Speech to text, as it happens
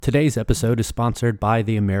Today's episode is sponsored by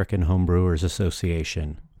the American Homebrewers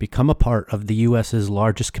Association. Become a part of the U.S.'s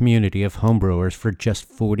largest community of homebrewers for just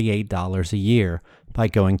 $48 a year by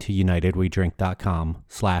going to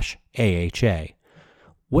unitedwedrink.com/AHA.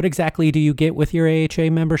 What exactly do you get with your AHA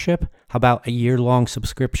membership? How about a year-long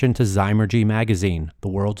subscription to Zymergy Magazine, the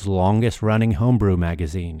world's longest-running homebrew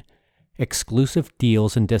magazine? Exclusive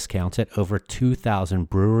deals and discounts at over 2,000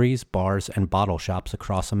 breweries, bars, and bottle shops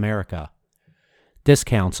across America.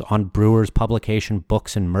 Discounts on Brewers publication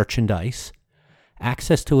books and merchandise.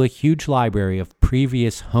 Access to a huge library of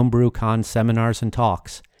previous HomebrewCon seminars and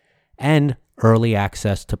talks. And early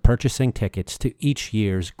access to purchasing tickets to each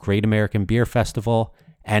year's Great American Beer Festival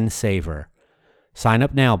and Savor. Sign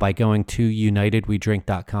up now by going to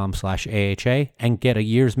unitedwedrink.com/AHA and get a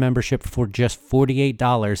year's membership for just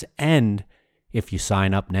 $48. And if you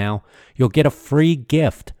sign up now, you'll get a free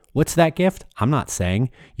gift. What's that gift? I'm not saying.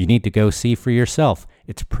 You need to go see for yourself.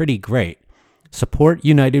 It's pretty great. Support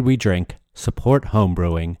United We Drink, support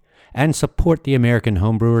homebrewing, and support the American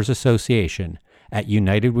Homebrewers Association at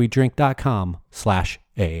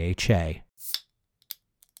unitedwedrink.com/AHA.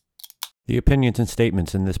 The opinions and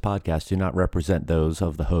statements in this podcast do not represent those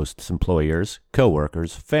of the host's employers,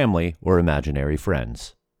 co-workers, family, or imaginary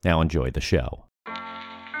friends. Now enjoy the show.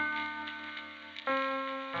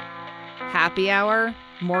 Happy hour?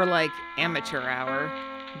 More like amateur hour.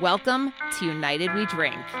 Welcome to United We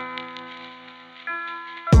Drink.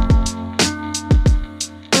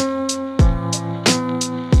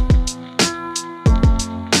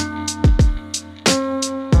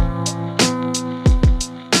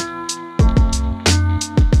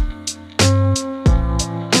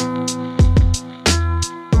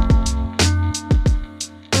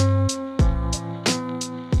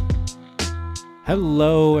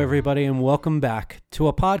 Hello, everybody, and welcome back to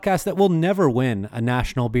a podcast that will never win a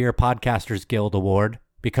National Beer Podcasters Guild award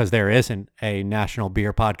because there isn't a National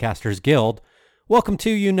Beer Podcasters Guild. Welcome to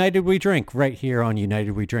United We Drink right here on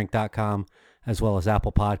unitedwedrink.com, as well as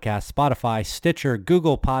Apple Podcasts, Spotify, Stitcher,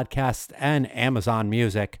 Google Podcasts, and Amazon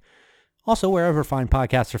Music. Also, wherever fine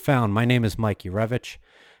podcasts are found. My name is Mike Urevich,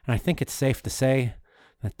 and I think it's safe to say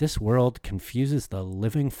that this world confuses the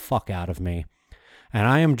living fuck out of me. And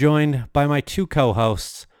I am joined by my two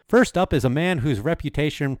co-hosts. First up is a man whose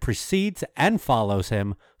reputation precedes and follows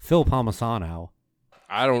him, Phil Palmisano.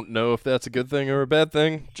 I don't know if that's a good thing or a bad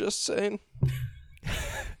thing. Just saying.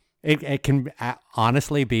 It can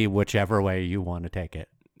honestly be whichever way you want to take it.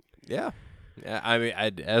 Yeah. I mean,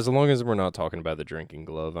 as long as we're not talking about the drinking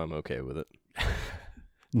glove, I'm okay with it.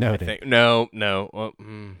 Noted. No. Well,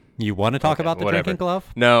 You want to talk about the drinking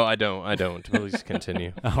glove? No, I don't. Please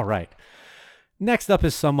continue. All right. Next up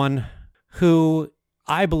is someone who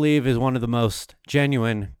I believe is one of the most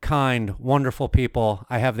genuine, kind, wonderful people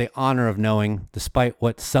I have the honor of knowing, despite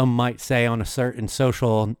what some might say on a certain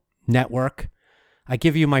social network. I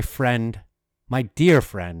give you my friend, my dear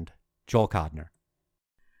friend, Joel Codner.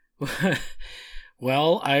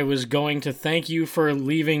 Well, I was going to thank you for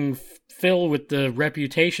leaving Phil with the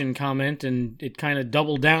reputation comment, and it kind of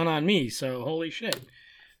doubled down on me, so holy shit.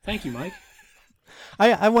 Thank you, Mike.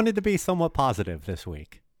 I wanted to be somewhat positive this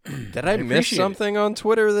week. Did I miss something on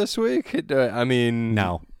Twitter this week? I mean...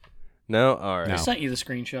 No? All right. I sent you the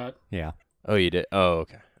screenshot. Yeah. Oh, you did? Oh,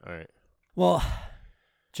 okay. All right. Well,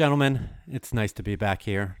 gentlemen, it's nice to be back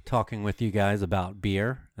here talking with you guys about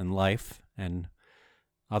beer and life and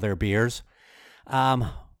other beers.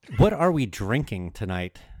 What are we drinking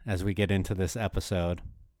tonight as we get into this episode?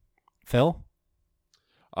 Phil?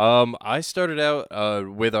 I started out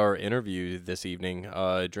with our interview this evening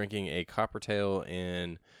drinking a Coppertail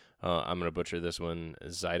and I'm going to butcher this one,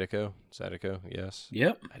 Zydeco, yes.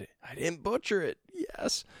 Yep. I didn't butcher it,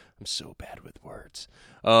 yes. I'm so bad with words.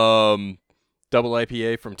 Double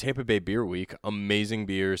IPA from Tampa Bay Beer Week. Amazing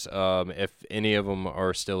beers. If any of them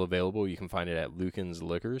are still available, you can find it at Lucan's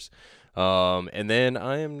Liquors. And then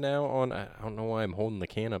I am now on, I don't know why I'm holding the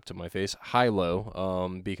can up to my face,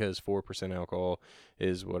 high-low, because 4% alcohol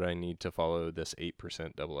is what I need to follow this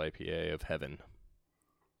 8% double IPA of heaven.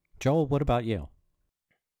 Joel, what about you?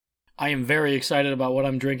 I am very excited about what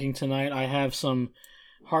I'm drinking tonight. I have some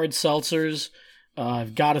hard seltzers.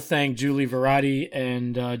 I've got to thank Julie Verratti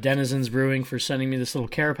and Denizens Brewing for sending me this little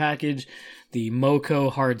care package. The Moco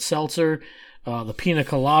Hard Seltzer. The Pina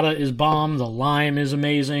Colada is bomb. The lime is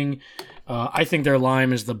amazing. I think their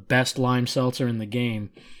lime is the best lime seltzer in the game.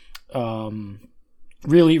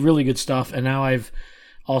 Really, really good stuff. And now I've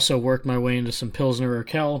also worked my way into some Pilsner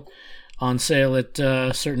Urquell on sale at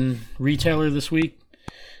a certain retailer this week.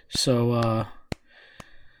 So,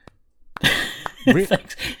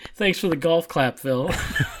 thanks for the golf clap, Phil.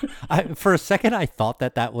 For a second, I thought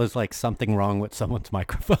that was like something wrong with someone's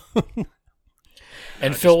microphone.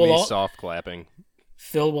 And Phil will soft clapping.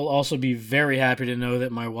 Phil will also be very happy to know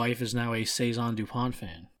that my wife is now a Saison DuPont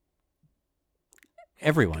fan.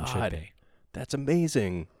 Everyone should be. That's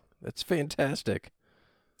amazing. That's fantastic.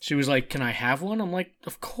 She was like, "Can I have one?" I'm like,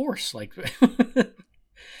 "Of course." Like,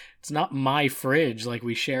 it's not my fridge. Like,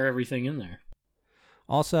 we share everything in there.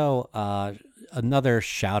 Also, another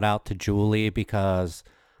shout out to Julie because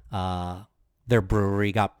their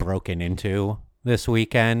brewery got broken into this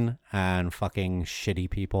weekend, and fucking shitty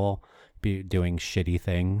people be doing shitty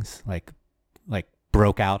things, like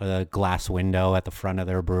broke out a glass window at the front of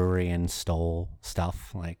their brewery and stole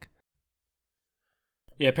stuff. Like,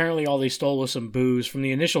 yeah, apparently all they stole was some booze. From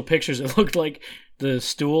the initial pictures, it looked like the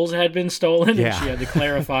stools had been stolen, Yeah. and she had to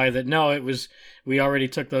clarify that no, we already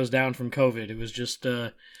took those down from COVID. It was just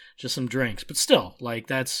some drinks. But still, like,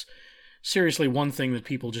 that's seriously one thing that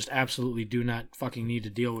people just absolutely do not fucking need to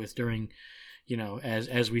deal with during,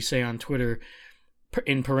 as we say on Twitter,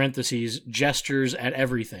 in parentheses, gestures at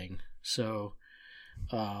everything. So,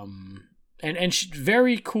 and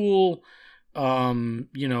very cool,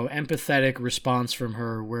 empathetic response from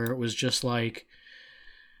her, where it was just like,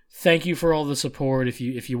 thank you for all the support. If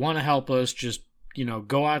you want to help us, just,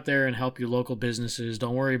 go out there and help your local businesses.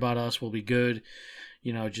 Don't worry about us. We'll be good.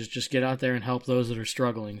 Just get out there and help those that are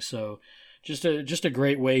struggling. So just a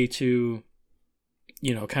great way to,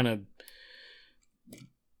 kind of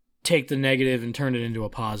take the negative and turn it into a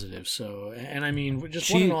positive. So, and I mean,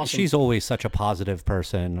 just what an awesome... She's always such a positive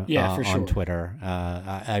person for sure. on Twitter.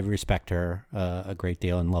 I respect her a great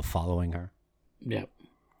deal and love following her. Yep.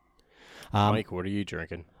 Mike, what are you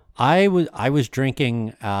drinking? I was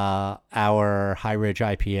drinking our High Ridge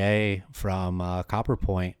IPA from Copper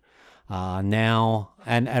Point now,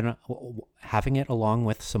 and having it along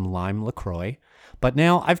with some lime LaCroix. But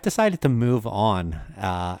now I've decided to move on.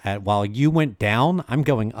 While you went down, I'm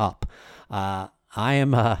going up.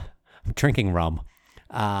 I'm drinking rum.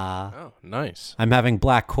 Oh, nice. I'm having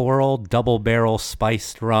Black Coral double barrel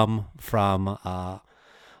spiced rum from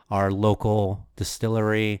our local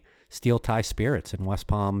distillery, Steel Tie Spirits in West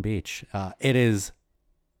Palm Beach. It is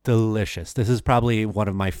delicious. This is probably one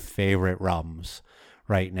of my favorite rums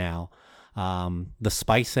right now. The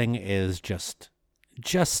spicing is just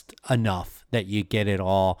enough that you get it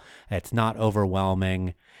all. It's not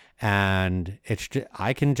overwhelming, and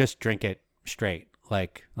I can just drink it straight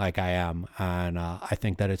like I am, and I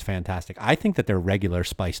think that it's fantastic. I think that their regular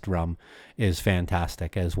spiced rum is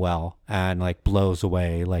fantastic as well, and like blows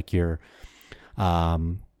away like your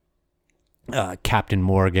Captain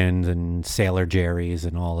Morgan's and Sailor Jerry's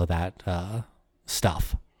and all of that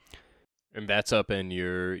stuff. And that's up in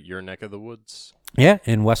your neck of the woods? Yeah,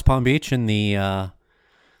 in West Palm Beach in the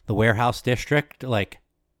Warehouse District, like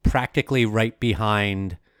practically right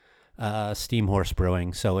behind Steam Horse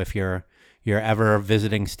Brewing. So if you're ever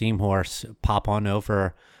visiting Steam Horse, pop on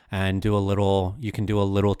over and you can do a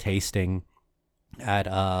little tasting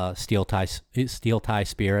at Steel Tie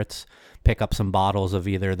Spirits. Pick up some bottles of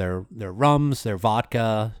either their rums, their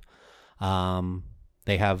vodka.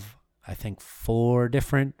 They have, I think, 4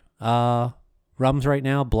 different rums right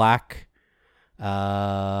now: black,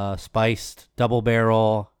 spiced, double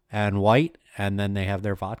barrel, and white. And then they have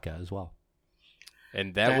their vodka as well.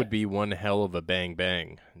 And that would be one hell of a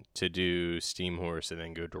bang to do Steam Horse and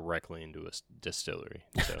then go directly into a distillery.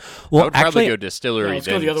 So Well, I would probably actually, go distillery. let's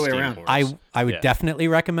go then the other way Steam around. Horse. I would definitely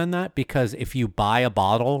recommend that, because if you buy a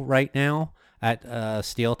bottle right now at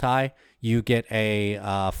Steel Tie, you get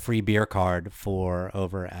a free beer card for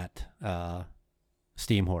over at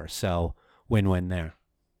Steam Horse. So win-win there.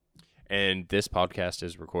 And this podcast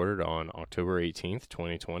is recorded on October 18th,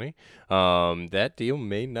 2020. That deal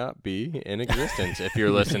may not be in existence if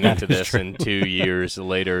you're listening to this in 2 years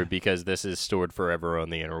later, because this is stored forever on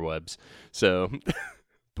the interwebs. So,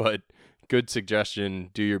 but good suggestion.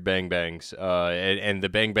 Do your bang bangs. And the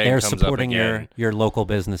bang bang They're comes supporting up again. your local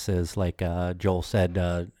businesses, like Joel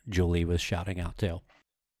said. Julie was shouting out too.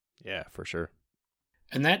 Yeah, for sure.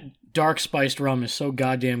 And that dark spiced rum is so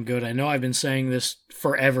goddamn good. I know I've been saying this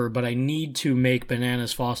forever, but I need to make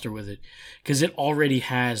Bananas Foster with it, because it already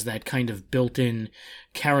has that kind of built-in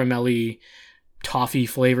caramelly toffee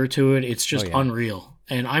flavor to it. It's just unreal.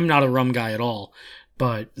 And I'm not a rum guy at all,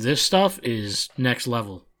 but this stuff is next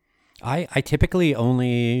level. I typically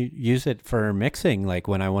only use it for mixing, like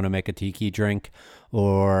when I want to make a tiki drink,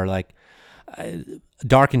 or like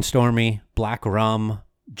dark and stormy, black rum,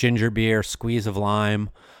 ginger beer, squeeze of lime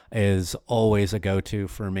is always a go-to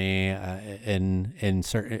for me in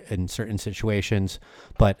certain situations.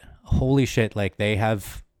 But holy shit, like they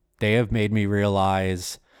have made me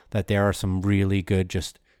realize that there are some really good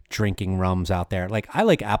just drinking rums out there. Like I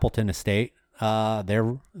like Appleton Estate.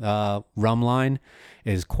 Their rum line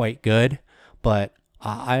is quite good, but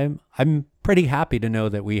I'm pretty happy to know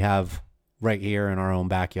that we have right here in our own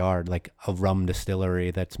backyard like a rum distillery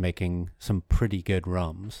that's making some pretty good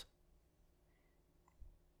rums.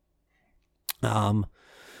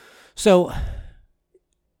 So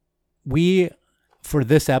we, for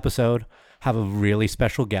this episode, have a really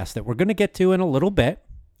special guest that we're going to get to in a little bit.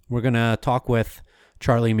 We're going to talk with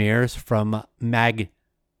Charlie Meers from Magnanimous.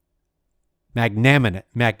 We're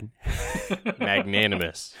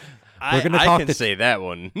going to talk to say that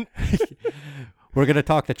one. We're going to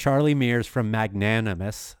talk to Charlie Meers from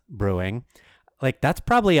Magnanimous Brewing. Like, that's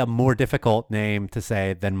probably a more difficult name to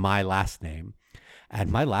say than my last name.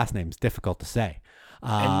 And my last name's difficult to say.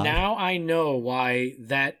 And now I know why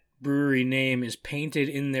that brewery name is painted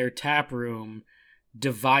in their tap room,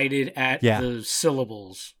 divided at the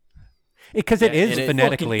syllables. Because it is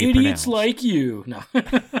phonetically idiots pronounced. like you. No.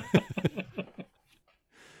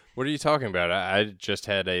 What are you talking about? I just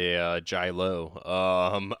had a Jai-Lo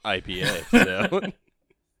IPA. So.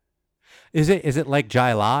 Is it like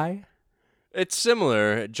Jai-Lai? It's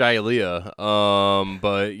similar, Jai-Lia,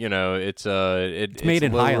 but you know it's made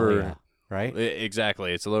in lower, Hialeah, right?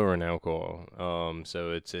 Exactly, it's lower in alcohol,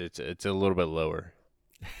 so it's a little bit lower.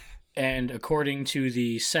 And according to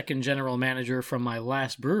the second general manager from my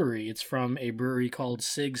last brewery, it's from a brewery called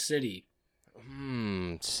Sig City.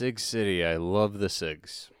 Sig City, I love the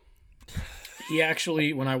Sigs. He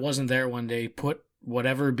actually, when I wasn't there one day, put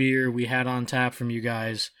whatever beer we had on tap from you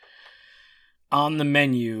guys on the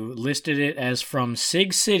menu, listed it as from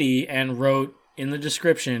Sig City, and wrote in the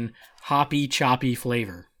description, hoppy, choppy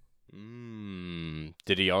flavor.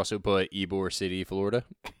 Did he also put Ybor City, Florida?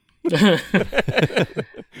 Because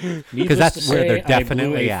that's where they're definitely I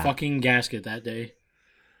blew a at. fucking gasket that day.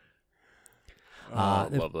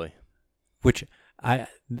 Lovely. Which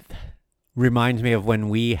reminds me of when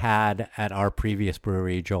we had at our previous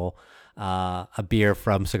brewery, Joel, a beer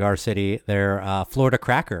from Cigar City, their Florida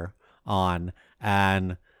Cracker on,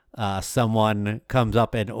 and someone comes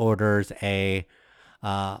up and orders a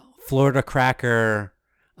Florida Cracker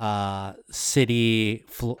City,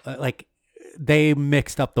 like they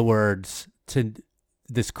mixed up the words to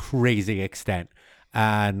this crazy extent,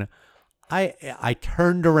 and I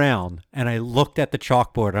turned around and I looked at the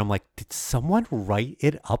chalkboard and I'm like, did someone write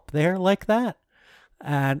it up there like that?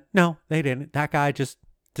 And no, they didn't. That guy just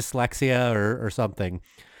dyslexia or something.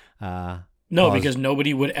 No, because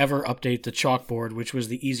nobody would ever update the chalkboard, which was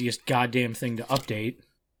the easiest goddamn thing to update.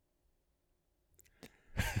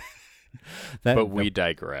 But we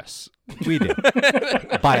digress. We do.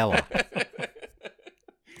 By a lot.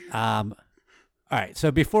 All right,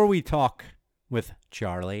 so before we talk with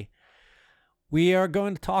Charlie, we are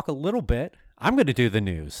going to talk a little bit. I'm going to do the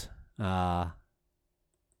news. We're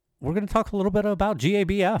going to talk a little bit about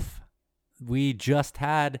GABF. We just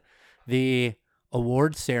had the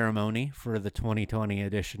award ceremony for the 2020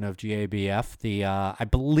 edition of GABF. I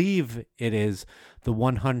believe it is the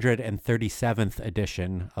 137th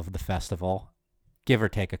edition of the festival, give or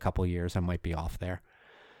take a couple years. I might be off there.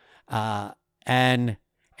 And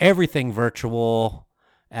everything virtual,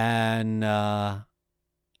 and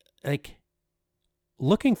like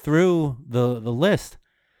looking through the list,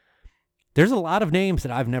 there's a lot of names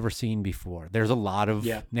that I've never seen before. There's a lot of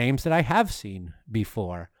names that I have seen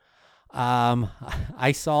before.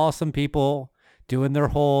 I saw some people doing their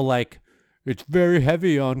whole, like, it's very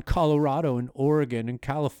heavy on Colorado and Oregon and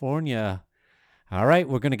California. All right,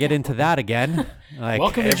 we're going to get into that again. Like,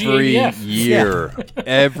 welcome to every GABF. year. Yeah.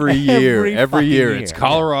 Every year. Every year. year. It's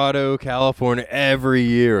Colorado, California, every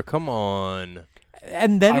year. Come on.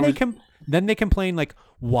 And then they complain, like,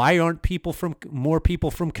 why aren't more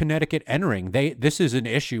people from Connecticut entering? This is an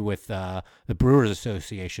issue with the Brewers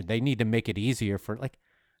Association. They need to make it easier for, like,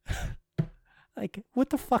 like, what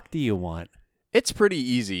the fuck do you want? It's pretty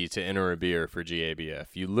easy to enter a beer for GABF.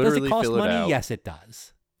 You Does literally it cost fill money? it out. Yes, it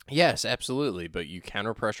does. Yes, absolutely. But you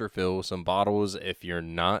counter pressure fill some bottles if you're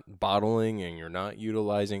not bottling and you're not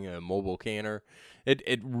utilizing a mobile canner.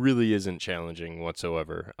 It really isn't challenging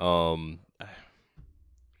whatsoever.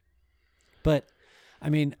 But I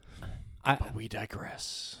mean, But we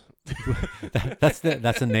digress. that's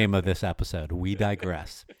the name of this episode. We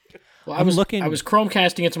digress. Well, I was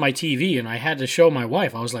Chromecasting it to my TV, and I had to show my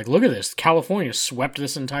wife. I was like, "Look at this! California swept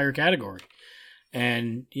this entire category."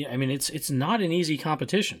 And yeah, I mean, it's not an easy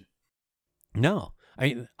competition. No,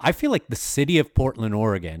 I feel like the city of Portland,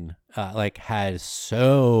 Oregon, like has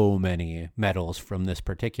so many medals from this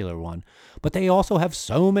particular one, but they also have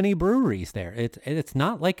so many breweries there. It's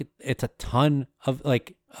not like it's a ton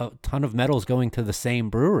of medals going to the same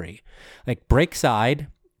brewery. Like Breakside,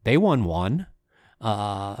 they won one.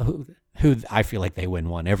 Who I feel like they win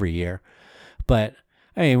one every year, but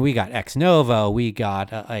I mean we got Ex Novo, we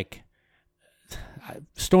got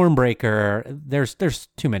Stormbreaker. There's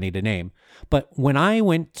too many to name. But when I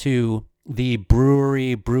went to the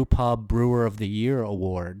brewery brewpub brewer of the year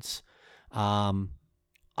awards,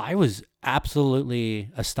 I was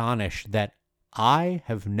absolutely astonished that I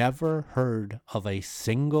have never heard of a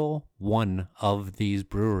single one of these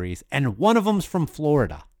breweries, and one of them's from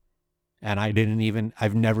Florida. And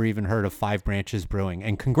I've never even heard of Five Branches Brewing.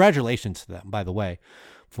 And congratulations to them, by the way,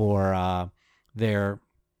 for their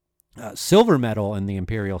silver medal in the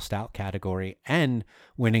Imperial Stout category and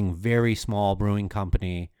winning Very Small Brewing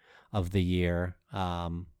Company of the Year.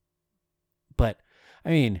 But, I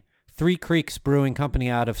mean, Three Creeks Brewing Company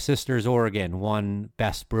out of Sisters, Oregon, won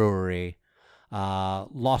Best Brewery.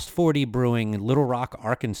 Lost 40 Brewing, Little Rock,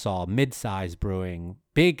 Arkansas, Midsize Brewing,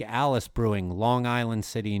 Big Alice Brewing, Long Island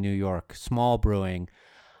City, New York, Small Brewing.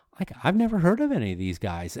 Like, I've never heard of any of these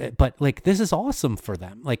guys, but like, this is awesome for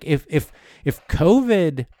them. Like, if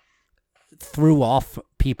COVID threw off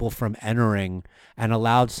people from entering and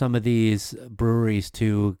allowed some of these breweries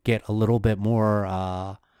to get a little bit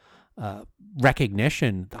more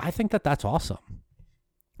recognition, I think that that's awesome.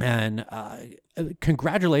 And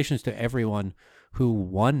congratulations to everyone who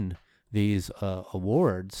won these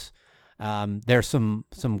awards. There's some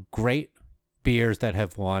great beers that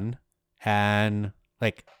have won, and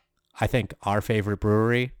like I think our favorite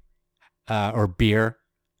brewery or beer,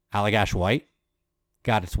 Allagash White,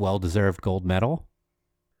 got its well-deserved gold medal.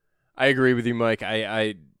 I agree with you, Mike.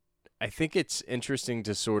 I think it's interesting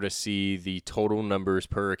to sort of see the total numbers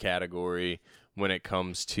per category when it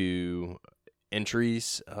comes to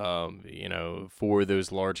entries, for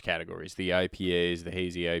those large categories, the IPAs, the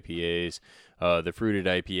hazy IPAs, the fruited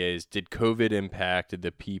IPAs. Did COVID impact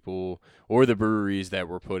the people or the breweries that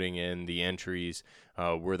were putting in the entries?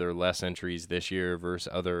 Were there less entries this year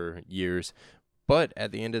versus other years? But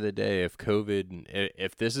at the end of the day,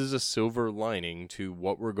 if this is a silver lining to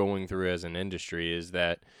what we're going through as an industry, is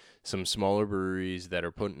that some smaller breweries that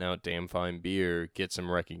are putting out damn fine beer get some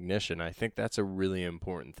recognition, I think that's a really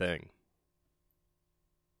important thing.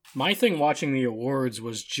 My thing watching the awards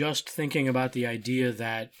was just thinking about the idea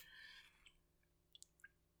that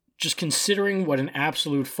just considering what an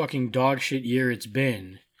absolute fucking dog shit year it's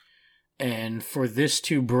been, and for this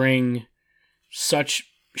to bring such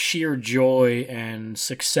sheer joy and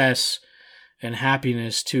success and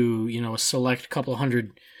happiness to, a select couple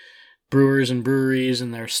hundred brewers and breweries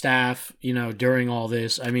and their staff, during all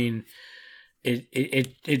this, I mean,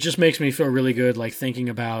 it just makes me feel really good, like thinking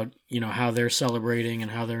about, how they're celebrating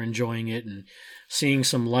and how they're enjoying it and seeing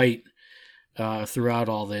some light throughout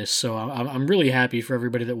all this. So I'm really happy for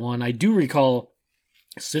everybody that won. I do recall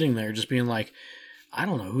sitting there just being like, I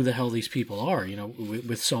don't know who the hell these people are,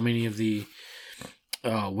 with so many of the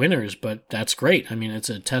winners, but that's great. I mean, it's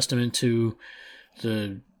a testament to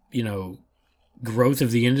the, growth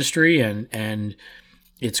of the industry, and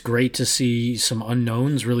it's great to see some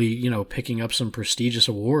unknowns really, picking up some prestigious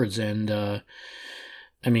awards. And,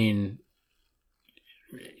 I mean,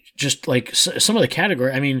 just like some of the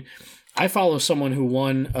category, I mean, I follow someone who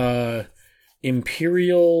won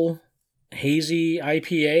Imperial Hazy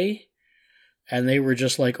IPA, and they were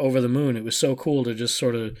just like over the moon. It was so cool to just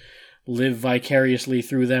sort of live vicariously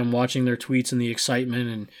through them, watching their tweets and the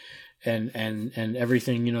excitement and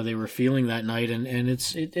everything, they were feeling that night. And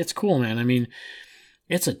it's cool, man. I mean,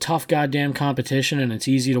 it's a tough goddamn competition, and it's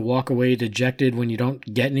easy to walk away dejected when you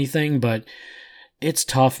don't get anything, but it's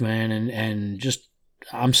tough, man. And just,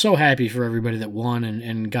 I'm so happy for everybody that won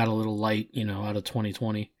and got a little light, out of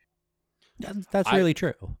 2020. That's really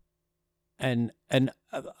true. And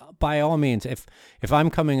by all means, if I'm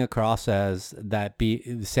coming across as that,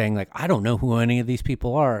 saying like, I don't know who any of these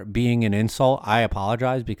people are, being an insult, I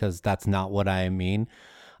apologize, because that's not what I mean.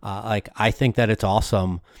 I think that it's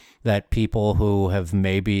awesome that people who have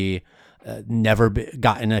maybe never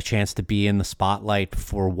gotten a chance to be in the spotlight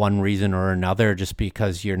for one reason or another, just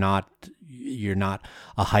because you're not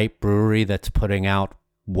a hype brewery that's putting out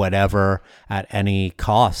whatever at any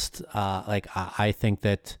cost. I think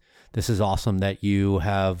that this is awesome that you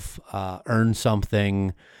have earned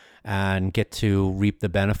something and get to reap the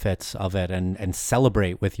benefits of it and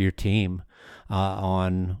celebrate with your team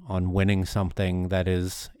on winning something that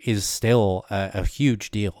is still a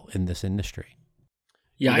huge deal in this industry.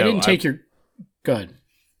 Yeah, I didn't take your... Good.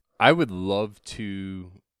 I would love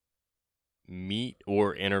to meet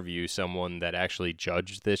or interview someone that actually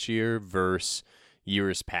judged this year versus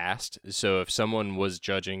years past. So if someone was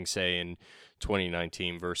judging, say, in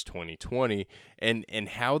 2019 versus 2020, and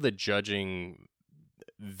how the judging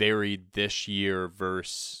varied this year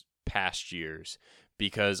versus past years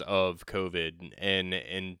because of COVID,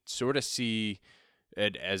 and sort of see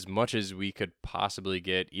it as much as we could possibly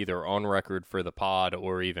get either on record for the pod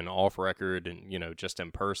or even off record and, just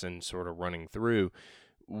in person sort of running through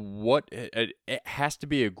what it has to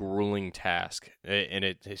be a grueling task. And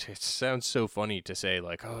it sounds so funny to say,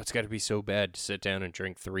 like, oh, it's got to be so bad to sit down and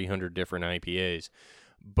drink 300 different IPAs.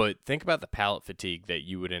 But think about the palate fatigue that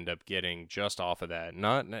you would end up getting just off of that.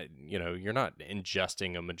 Not you're not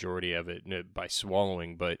ingesting a majority of it by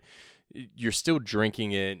swallowing, but you're still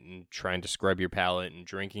drinking it and trying to scrub your palate and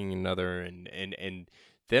drinking another. And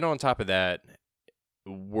then on top of that,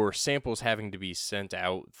 were samples having to be sent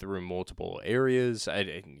out through multiple areas?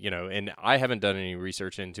 And I haven't done any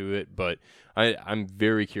research into it, but I'm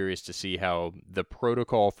very curious to see how the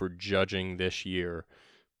protocol for judging this year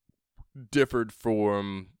differed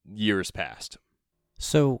from years past.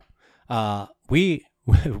 So we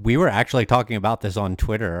were actually talking about this on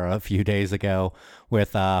Twitter a few days ago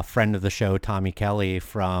with a friend of the show, Tommy Kelly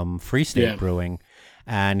from Free State Brewing.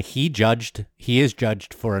 And he is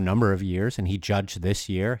judged for a number of years, and he judged this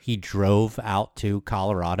year. He drove out to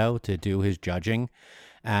Colorado to do his judging.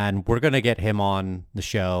 And we're going to get him on the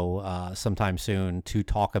show sometime soon to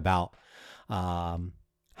talk about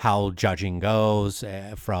how judging goes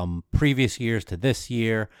from previous years to this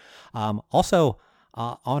year. Also,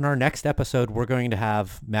 on our next episode, we're going to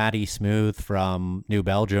have Maddie Smooth from New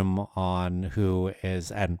Belgium on, who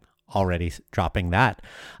is, and already dropping that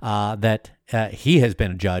he has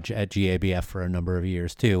been a judge at GABF for a number of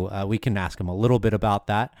years too. We can ask him a little bit about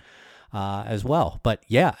that as well. But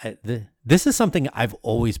yeah, this is something I've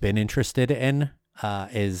always been interested in,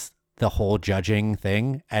 is the whole judging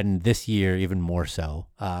thing, and this year even more so.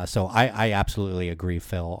 So I absolutely agree,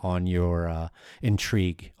 Phil, on your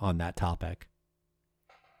intrigue on that topic.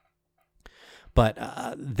 But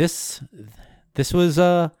this was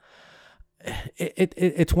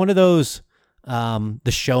it's one of those the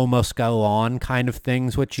show must go on kind of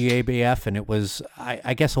things with GABF, and it was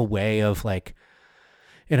I guess a way of, like,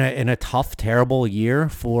 in a tough, terrible year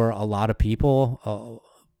for a lot of people.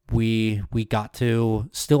 We got to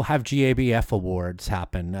still have GABF awards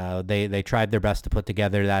happen. They tried their best to put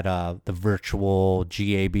together that the virtual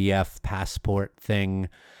GABF passport thing.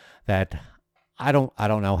 That I don't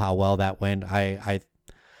know how well that went. I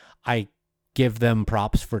give them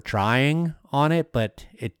props for trying on it, but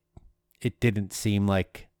it didn't seem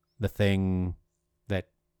like a thing that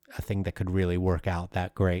could really work out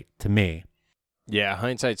that great to me. Yeah,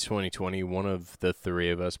 hindsight's 2020. One of the three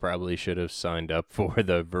of us probably should have signed up for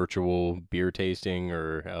the virtual beer tasting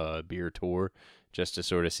or beer tour just to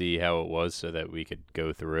sort of see how it was, so that we could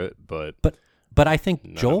go through it. But I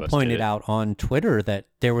think Joel pointed out on Twitter that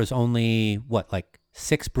there was only like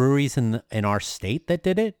 6 breweries in our state that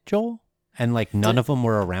did it, Joel, and like none of them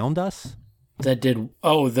were around us. That did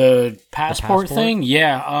the passport thing?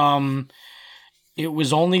 Yeah. It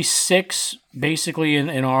was only 6 basically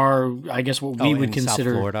in our, I guess what we would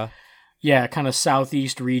consider South Florida. Yeah, kind of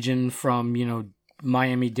southeast region from,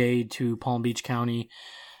 Miami-Dade to Palm Beach County.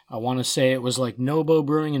 I want to say it was like Nobo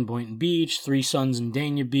Brewing in Boynton Beach, Three Sons in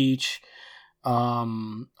Dania Beach.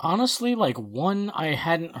 Honestly, like one I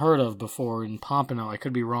hadn't heard of before in Pompano. I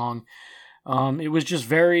could be wrong. It was just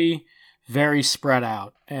very, very spread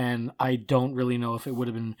out, and I don't really know if it would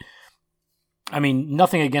have been. I mean,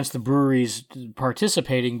 nothing against the breweries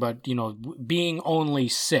participating, but being only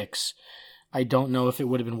 6, I don't know if it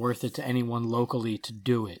would have been worth it to anyone locally to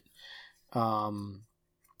do it. And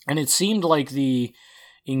it seemed like the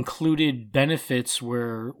included benefits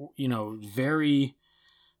were, very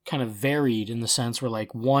kind of varied, in the sense where,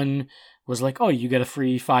 like, one was like, oh, you get a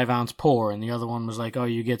free 5-ounce pour, and the other one was like, oh,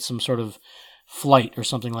 you get some sort of flight or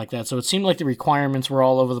something like that. So it seemed like the requirements were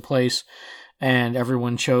all over the place, and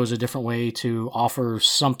everyone chose a different way to offer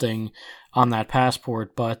something on that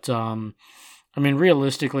passport. But,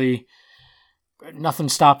 realistically,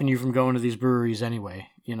 nothing's stopping you from going to these breweries anyway,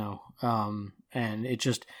 and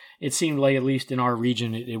it seemed like, at least in our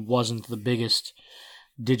region, it wasn't the biggest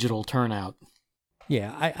digital turnout.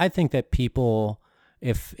 Yeah, I think that people,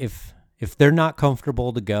 if they're not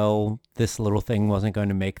comfortable to go, this little thing wasn't going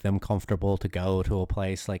to make them comfortable to go to a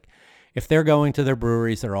place. Like, if they're going to their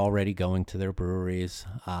breweries, they're already going to their breweries.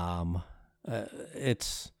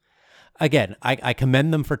 It's, again, I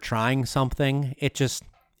commend them for trying something. It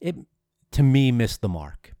to me, missed the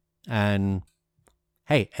mark. And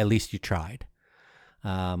hey, at least you tried.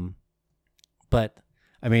 But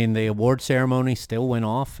I mean, the award ceremony still went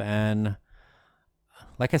off, and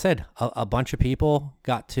like I said, a bunch of people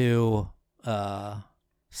got to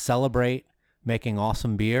celebrate making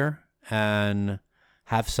awesome beer and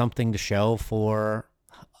have something to show for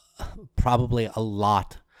probably a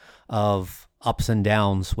lot of ups and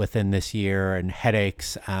downs within this year, and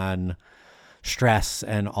headaches and stress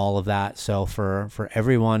and all of that. So for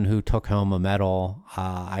everyone who took home a medal,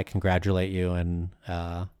 I congratulate you, and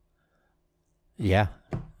yeah,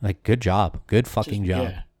 like, good job. Good fucking job.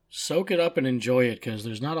 Yeah. Soak it up and enjoy it, because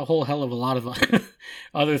there's not a whole hell of a lot of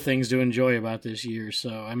other things to enjoy about this year. So,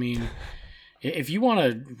 I mean, if you want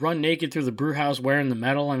to run naked through the brew house wearing the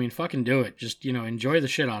medal, I mean, fucking do it. Just, enjoy the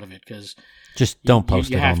shit out of it, because just don't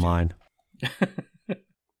post it online.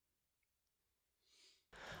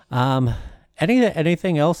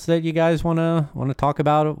 Anything else that you guys want to talk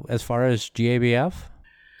about as far as GABF?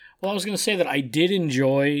 Well, I was going to say that I did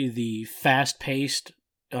enjoy the fast-paced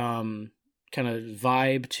kind of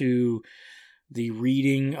vibe to the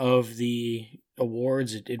reading of the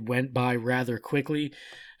awards. It went by rather quickly.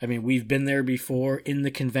 I mean, we've been there before in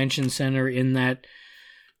the convention center, in that,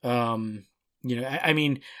 I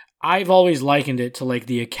mean, I've always likened it to like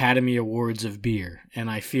the Academy Awards of beer, and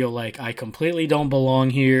I feel like I completely don't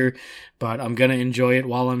belong here, but I'm going to enjoy it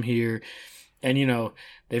while I'm here. And,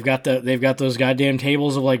 they've got those goddamn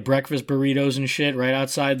tables of like breakfast burritos and shit right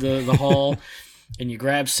outside the hall. And you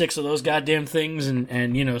grab 6 of those goddamn things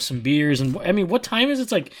and some beers. And I mean, what time is it?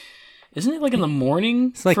 It's like, isn't it like in the morning?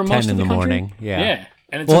 It's like for 10 most in of the country? morning. Yeah. Yeah.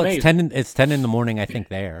 And it's amazing. It's 10 in the morning, I think,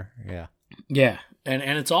 there. Yeah. Yeah. And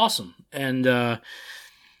it's awesome. And,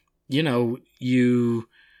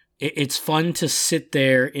 it's fun to sit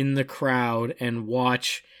there in the crowd and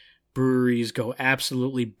watch breweries go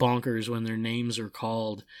absolutely bonkers when their names are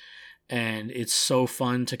called. And it's so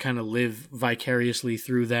fun to kind of live vicariously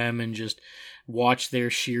through them and just watch their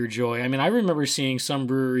sheer joy. I mean, I remember seeing some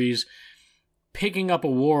breweries picking up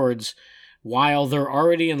awards while they're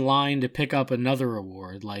already in line to pick up another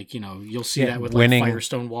award. Like, you'll see that with winning. like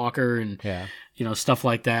Firestone Walker and, stuff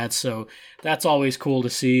like that. So that's always cool to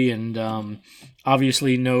see. And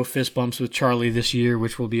obviously no fist bumps with Charlie this year,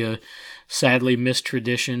 which will be a sadly missed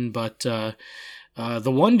tradition. But the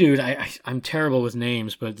one dude, I'm terrible with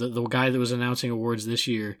names, but the guy that was announcing awards this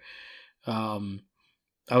year,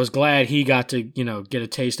 I was glad he got to, get a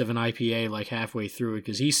taste of an IPA like halfway through it,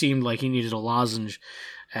 because he seemed like he needed a lozenge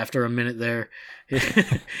after a minute there.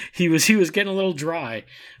 he was getting a little dry,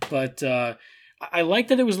 but I liked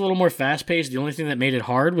that it was a little more fast paced. The only thing that made it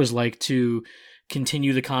hard was like to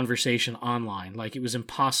continue the conversation online. Like, it was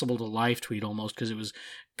impossible to live tweet almost because it was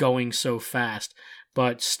going so fast,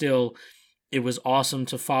 but still, it was awesome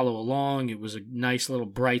to follow along. It was a nice little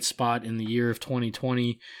bright spot in the year of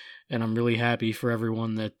 2020. And I'm really happy for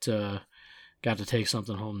everyone that got to take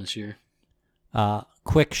something home this year.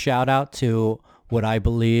 Quick shout out to what I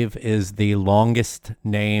believe is the longest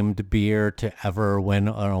named beer to ever win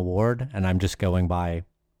an award, and I'm just going by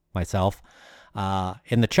myself.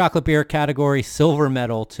 In the chocolate beer category, silver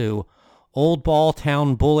medal to Old Ball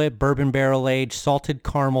Town Bullet Bourbon Barrel Aged Salted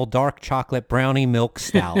Caramel Dark Chocolate Brownie Milk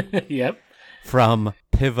Stout. Yep. From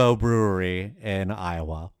Pivot Brewery in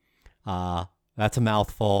Iowa. That's a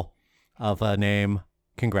mouthful of a name.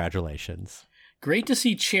 Congratulations. Great to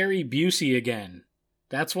see Cherry Busey again.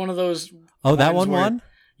 That's one of those. Oh, that one won?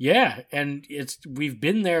 Yeah, and we've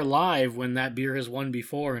been there live when that beer has won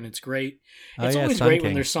before, and it's great. It's always Sun great King,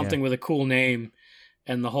 when there's something with a cool name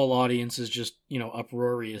and the whole audience is just,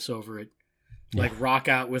 uproarious over it. Like Rock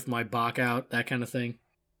Out with My Bach Out, that kind of thing.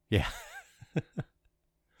 Yeah.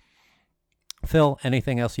 Phil,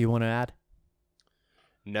 anything else you want to add?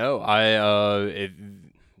 No,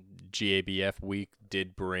 GABF week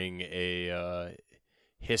did bring a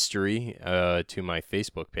history to my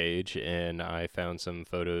Facebook page, and I found some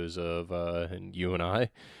photos of you and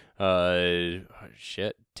I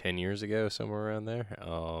 10 years ago, somewhere around there,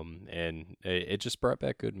 and it just brought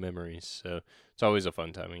back good memories, so it's always a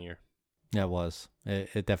fun time of year. Yeah, it was.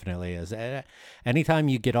 It definitely is. Anytime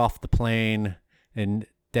you get off the plane in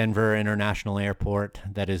Denver International Airport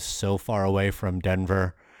that is so far away from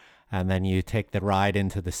Denver, and then you take the ride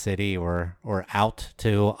into the city or out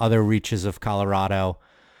to other reaches of Colorado,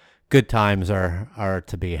 good times are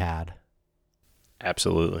to be had.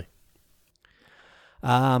 Absolutely.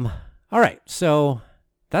 All right, so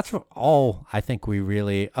that's all I think we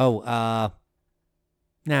really... we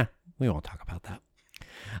won't talk about that.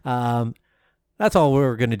 That's all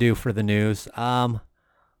we're going to do for the news.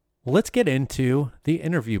 Let's get into the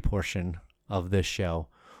interview portion of this show.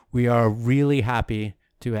 We are really happy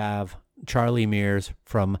to have Charlie Meers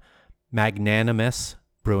from Magnanimous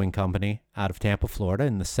Brewing Company out of Tampa, Florida,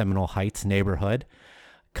 in the Seminole Heights neighborhood,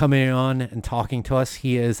 coming on and talking to us.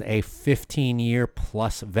 He is a 15-year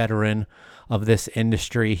plus veteran of this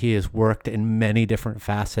industry. He has worked in many different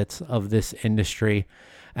facets of this industry,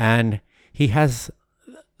 and he has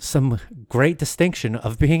some great distinction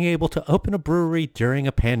of being able to open a brewery during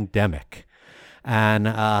a pandemic. And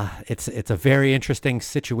it's a very interesting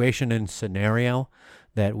situation and scenario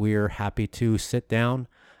that we're happy to sit down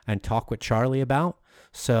and talk with Charlie about.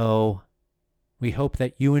 So we hope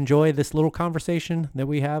that you enjoy this little conversation that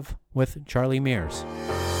we have with Charlie Meers.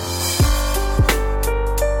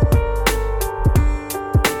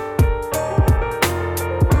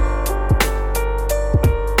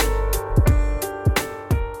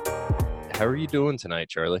 How are you doing tonight,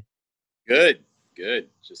 Charlie? Good.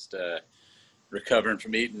 Just recovering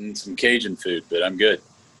from eating some Cajun food, but I'm good.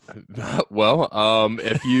 Well,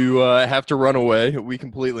 if you have to run away, we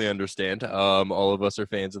completely understand. All of us are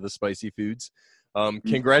fans of the spicy foods.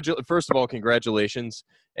 First of all, congratulations,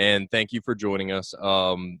 and thank you for joining us.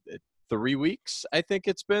 3 weeks, I think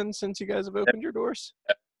it's been since you guys have opened your doors.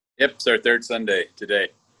 Yep, it's our third Sunday today.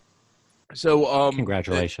 So,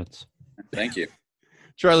 Congratulations. Thank you.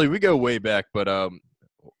 Charlie, we go way back, but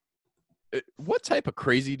what type of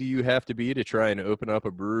crazy do you have to be to try and open up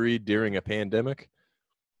a brewery during a pandemic?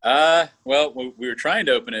 Well, we were trying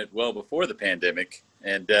to open it well before the pandemic,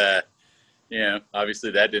 and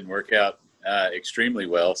obviously that didn't work out extremely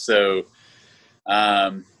well. So,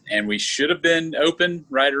 and we should have been open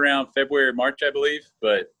right around February or March, I believe,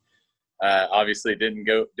 but obviously it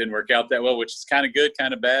didn't work out that well, which is kind of good,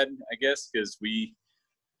 kind of bad, I guess, because we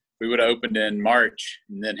would have opened in March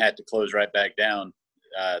and then had to close right back down.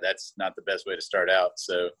 That's not the best way to start out.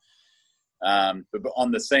 So, but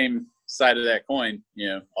on the same side of that coin,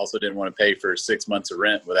 also didn't want to pay for 6 months of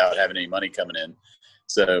rent without having any money coming in.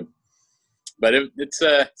 So, but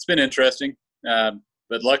it's been interesting.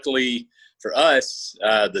 But luckily for us,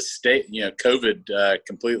 the state, COVID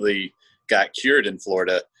completely got cured in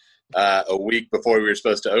Florida a week before we were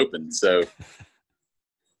supposed to open. So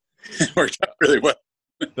it worked out really well.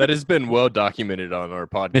 That has been well documented on our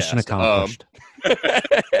podcast. Mission accomplished.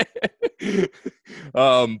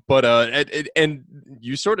 And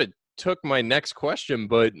you sort of took my next question,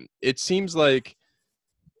 but it seems like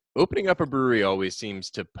opening up a brewery always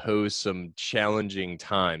seems to pose some challenging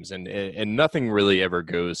times, and nothing really ever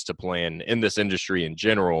goes to plan in this industry in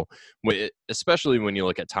general, especially when you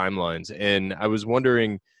look at timelines. And I was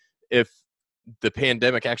wondering if the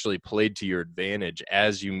pandemic actually played to your advantage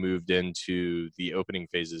as you moved into the opening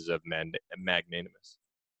phases of Magnanimous.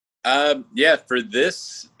 Yeah, for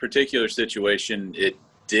this particular situation, it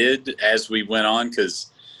did as we went on,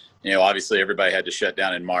 because, obviously everybody had to shut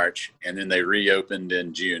down in March, and then they reopened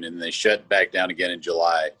in June, and they shut back down again in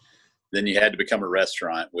July. Then you had to become a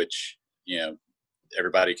restaurant, which,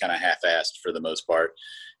 everybody kind of half-assed for the most part.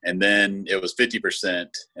 And then it was 50%,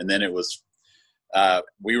 and then it was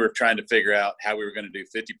we were trying to figure out how we were going to do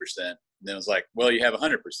 50%. And then it was like, well, you have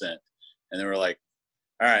 100%. And then we're like,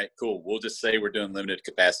 all right, cool. We'll just say we're doing limited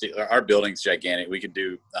capacity. Our building's gigantic. We could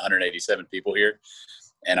do 187 people here.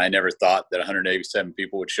 And I never thought that 187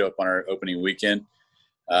 people would show up on our opening weekend.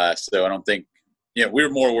 So I don't think, we were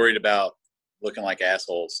more worried about looking like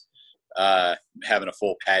assholes, having a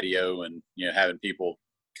full patio and, having people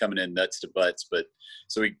coming in nuts to butts. But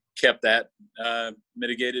so we kept that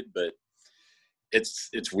mitigated, but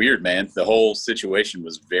it's weird, man. The whole situation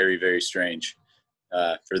was very, very strange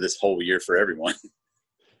for this whole year for everyone.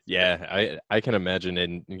 Yeah, I can imagine.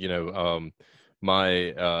 And,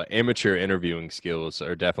 my amateur interviewing skills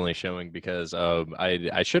are definitely showing, because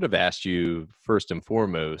I should have asked you first and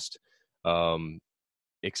foremost,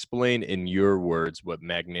 explain in your words what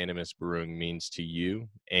Magnanimous Brewing means to you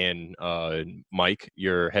and Mike,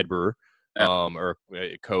 your head brewer, or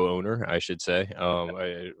co-owner, I should say.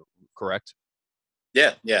 Correct?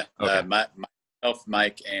 Yeah. Okay. Myself,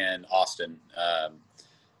 Mike, and Austin are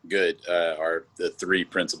the three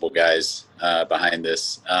principal guys behind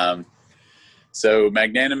this. So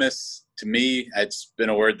Magnanimous, to me, it's been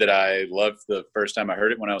a word that I loved the first time I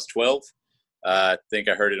heard it when I was 12. I think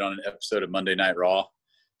I heard it on an episode of Monday Night Raw, if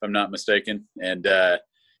I'm not mistaken, and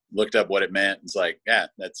looked up what it meant. It's like, yeah,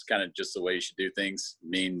 that's kind of just the way you should do things. It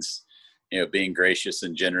means, being gracious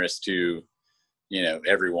and generous to,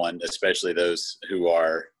 everyone, especially those who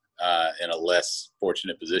are in a less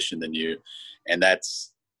fortunate position than you. And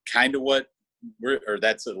that's kind of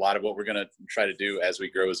that's a lot of what we're going to try to do as we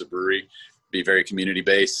grow as a brewery, be very community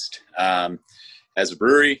based. As a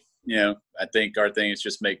brewery, I think our thing is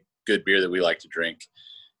just make good beer that we like to drink.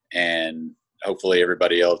 And hopefully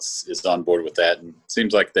everybody else is on board with that. And it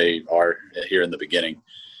seems like they are here in the beginning.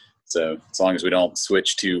 So as long as we don't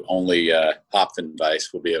switch to only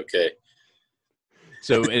Hopfenweiss, we'll be okay.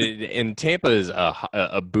 So, and Tampa is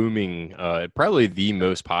a booming, probably the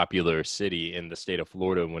most popular city in the state of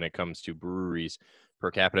Florida when it comes to breweries per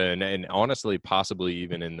capita, and honestly, possibly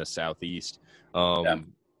even in the Southeast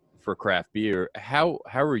for craft beer. How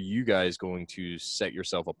are you guys going to set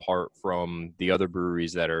yourself apart from the other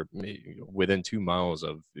breweries that are within 2 miles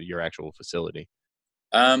of your actual facility?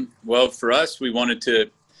 Well, for us, we want to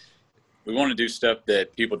do stuff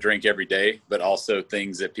that people drink every day, but also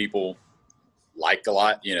things that people like a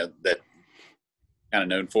lot, that kind of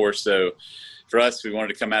known for. So for us, we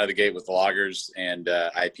wanted to come out of the gate with lagers and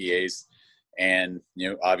IPAs, and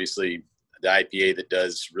obviously the IPA that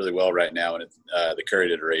does really well right now, and the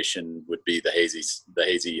current iteration would be the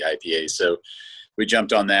hazy IPA. So we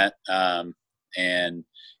jumped on that, and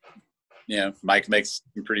Mike makes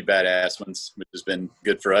some pretty badass ones, which has been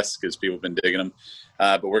good for us because people have been digging them.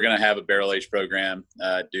 But we're going to have a barrel age program,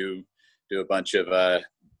 do a bunch of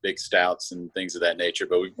big stouts and things of that nature.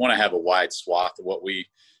 But we want to have a wide swath of what we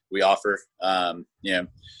offer.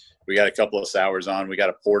 We got a couple of sours on. We got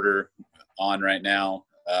a porter on right now.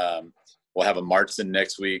 We'll have a Martzen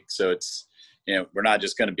next week. So it's, we're not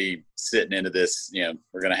just going to be sitting into this.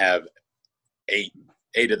 We're going to have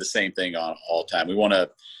eight of the same thing on all time. We want to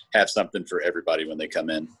have something for everybody when they come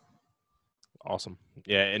in. Awesome.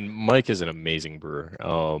 Yeah. And Mike is an amazing brewer.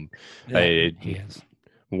 He is.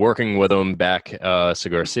 Working with him back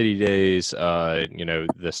Cigar City days,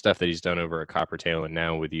 the stuff that he's done over at Coppertail and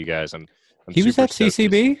now with you guys. I'm he was at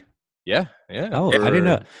CCB? Yeah. Oh, I didn't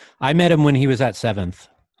know. I met him when he was at 7th.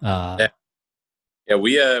 Yeah,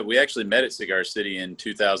 we actually met at Cigar City in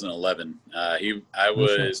 2011. I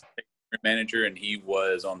was manager and he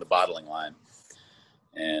was on the bottling line.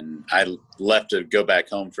 And I left to go back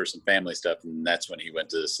home for some family stuff, and that's when he went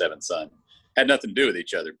to the Seventh Son. Had nothing to do with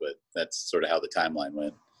each other, but that's sort of how the timeline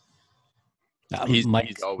went.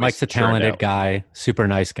 Mike's a talented guy, super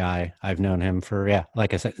nice guy. I've known him for,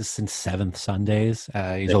 like I said, since Seventh Sundays.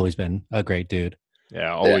 He's always been a great dude.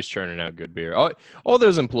 Yeah, always churning out good beer. All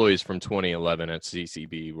those employees from 2011 at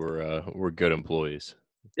CCB were good employees.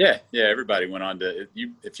 Yeah, everybody went on to.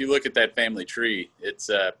 If you look at that family tree, it's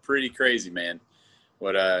pretty crazy, man.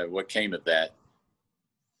 What came of that?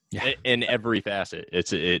 Yeah, in every facet. It's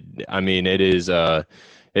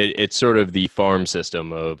sort of the farm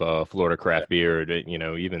system of Florida craft beer.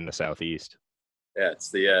 Even the Southeast. Yeah, it's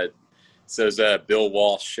those Bill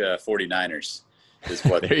Walsh 49ers is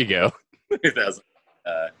what. There you go. 2000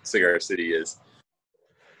 Cigar City is.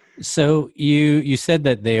 So you said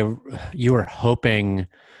that you were hoping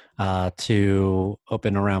to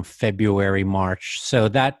open around February, March. So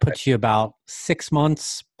that puts you about 6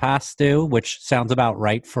 months past due, which sounds about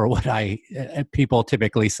right for what people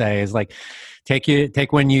typically say is like take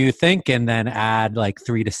when you think and then add like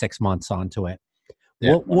 3 to 6 months onto it.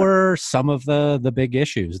 Yeah. What were some of the big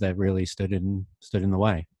issues that really stood in the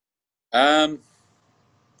way?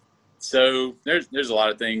 So there's a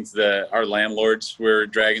lot of things that our landlords were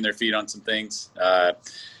dragging their feet on some things.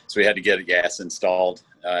 So we had to get gas installed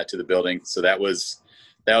to the building. So that was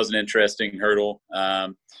an interesting hurdle.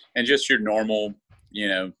 And just your normal,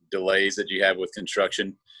 delays that you have with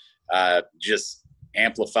construction, just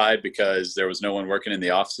amplified because there was no one working in the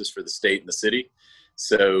offices for the state and the city.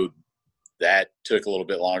 So that took a little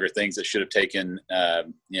bit longer. Things that should have taken,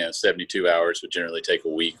 72 hours would generally take a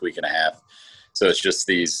week and a half. So it's just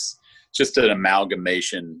an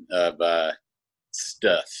amalgamation of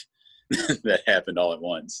stuff that happened all at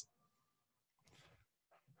once.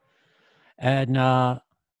 And the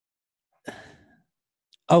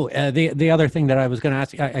other thing that I was going to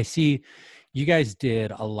ask, I see you guys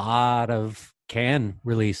did a lot of can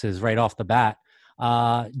releases right off the bat.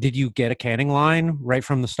 Did you get a canning line right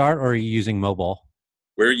from the start, or are you using mobile?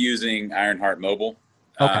 We're using Ironheart Mobile.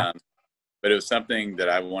 Okay. But it was something that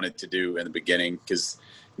I wanted to do in the beginning because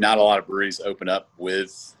not a lot of breweries open up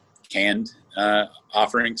with canned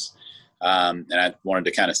offerings. And I wanted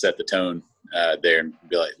to kind of set the tone there and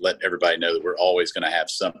be like, let everybody know that we're always going to have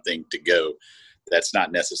something to go. That's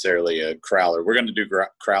not necessarily a crowler. We're going to do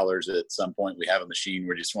crowlers at some point. We have a machine.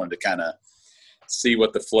 We just wanted to kind of see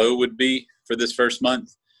what the flow would be for this first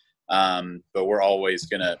month. But we're always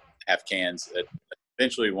going to have cans.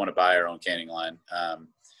 Eventually we want to buy our own canning line.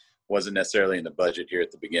 Wasn't necessarily in the budget here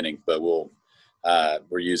at the beginning, but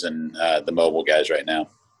we're using the mobile guys right now.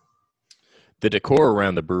 The decor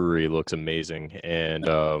around the brewery looks amazing, and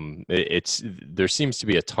there seems to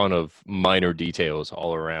be a ton of minor details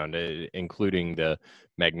all around, including the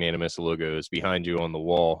magnanimous logos behind you on the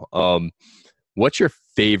wall. What's your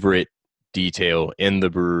favorite detail in the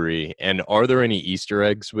brewery, and are there any Easter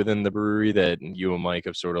eggs within the brewery that you and Mike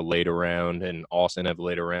have sort of laid around and Austin have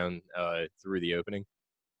laid around through the opening?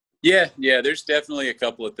 Yeah, there's definitely a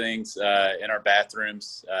couple of things in our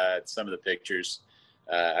bathrooms. Some of the pictures,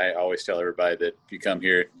 I always tell everybody that if you come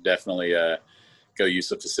here, definitely go use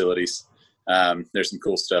the facilities. There's some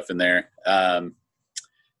cool stuff in there.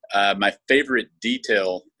 My favorite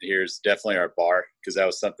detail here is definitely our bar, because that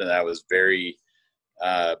was something that I was very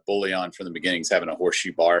bully on from the beginning, is having a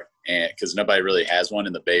horseshoe bar, and because nobody really has one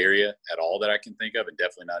in the Bay Area at all that I can think of, and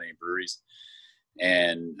definitely not any breweries.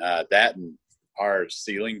 And that and our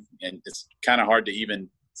ceiling, and it's kind of hard to even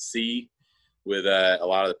see with a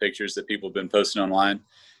lot of the pictures that people have been posting online.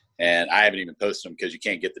 And I haven't even posted them because you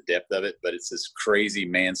can't get the depth of it, but it's this crazy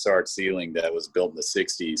mansard ceiling that was built in the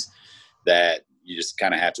 60s that you just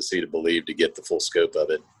kind of have to see to believe to get the full scope of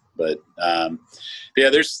it. But yeah,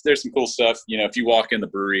 there's some cool stuff. If you walk in the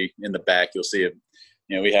brewery in the back, you'll see it.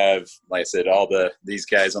 We have, like I said, these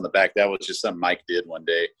guys on the back. That was just something Mike did one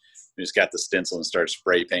day. We just got the stencil and started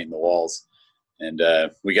spray painting the walls. And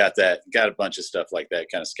we got a bunch of stuff like that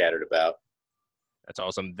kind of scattered about. That's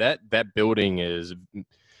awesome. That building is,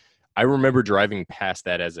 I remember driving past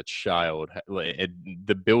that as a child.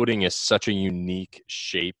 The building is such a unique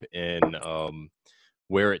shape in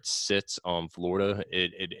where it sits on Florida.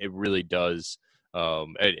 It really does.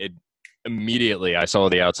 Immediately I saw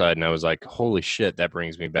the outside and I was like, holy shit, that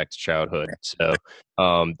brings me back to childhood. So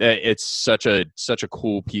it's such a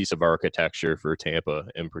cool piece of architecture for Tampa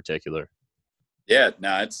in particular. Yeah,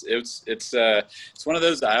 no, it's one of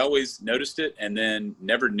those, I always noticed it and then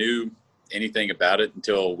never knew anything about it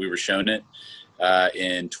until we were shown it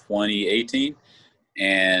in 2018.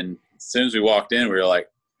 And as soon as we walked in, we were like,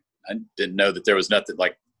 I didn't know that there was nothing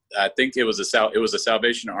like, I think it was a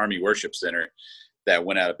Salvation Army Worship Center that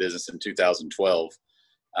went out of business in 2012.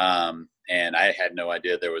 And I had no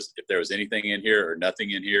idea if there was anything in here or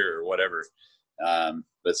nothing in here or whatever. But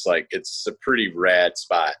it's a pretty rad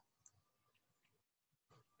spot.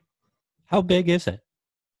 How big is it?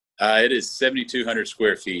 It is 7,200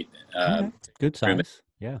 square feet. Good size.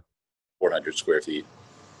 Yeah. 400 square feet.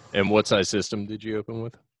 And what size system did you open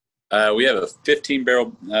with? We have a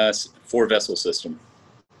 15-barrel 4-vessel system.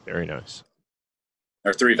 Very nice.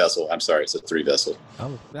 Or 3-vessel. I'm sorry. It's a 3-vessel.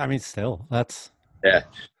 Oh, I mean, still, that's... Yeah.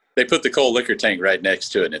 They put the cold liquor tank right next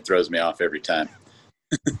to it, and it throws me off every time.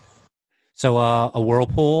 So a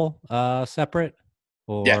whirlpool separate?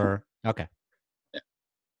 Or... Yeah. Okay.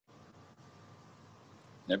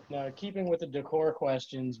 Now, keeping with the decor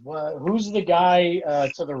questions, who's the guy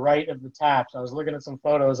to the right of the taps? I was looking at some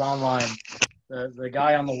photos online. The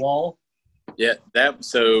guy on the wall? Yeah, that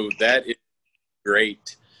is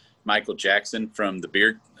great. Michael Jackson from The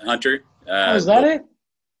Beer Hunter. Is that it?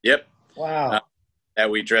 Yep. Wow. That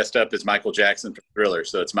we dressed up as Michael Jackson from Thriller,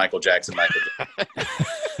 so it's Michael Jackson.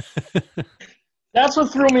 That's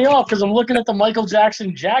what threw me off, because I'm looking at the Michael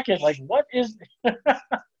Jackson jacket. Like, what is...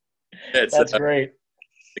 That's great.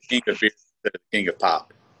 The king of beer, the king of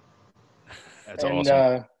pop. That's and,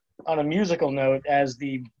 awesome. On a musical note, as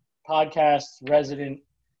the podcast's resident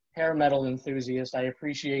hair metal enthusiast, I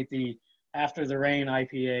appreciate the After the Rain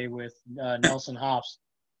IPA with Nelson Hops.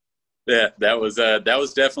 Yeah, that was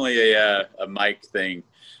definitely a Mike thing.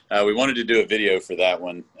 We wanted to do a video for that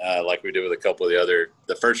one, like we did with a couple of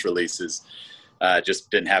the first releases. Just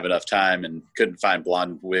didn't have enough time and couldn't find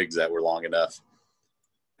blonde wigs that were long enough.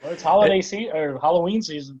 Well, it's holiday season or Halloween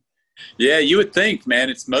season. Yeah, you would think, man.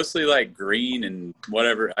 It's mostly like green and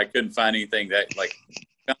whatever. I couldn't find anything that like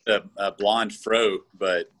a blonde fro,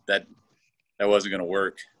 but that wasn't going to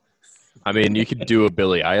work. I mean, you could do a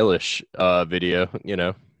Billie Eilish video,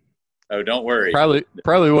 Oh, don't worry.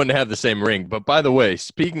 Probably wouldn't have the same ring. But by the way,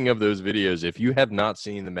 speaking of those videos, if you have not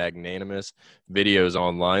seen the Magnanimous videos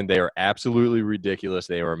online, they are absolutely ridiculous.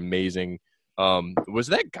 They are amazing. Was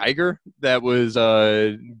that Geiger that was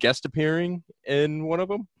guest appearing in one of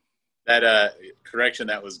them? That correction,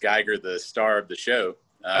 that was Geiger, the star of the show.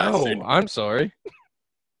 I'm sorry.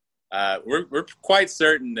 We're quite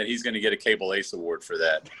certain that he's going to get a Cable Ace Award for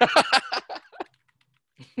that.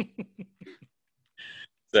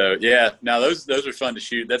 So yeah, now those are fun to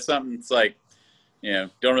shoot. That's something that's like,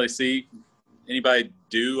 don't really see anybody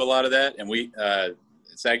do a lot of that. And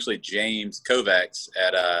it's actually James Kovacs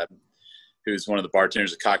who's one of the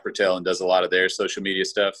bartenders at Cocktail and does a lot of their social media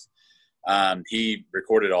stuff. He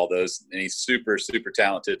recorded all those, and he's super, super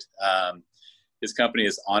talented. His company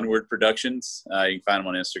is Onward Productions. You can find him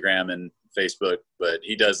on Instagram and Facebook, but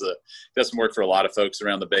he does some work for a lot of folks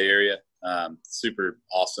around the Bay Area. Super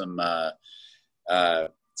awesome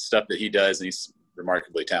stuff that he does, and he's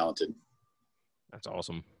remarkably talented. That's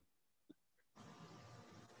awesome.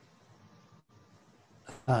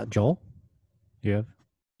 Joel, you have?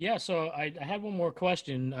 Yeah, so I had one more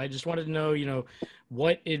question. I just wanted to know,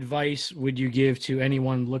 what advice would you give to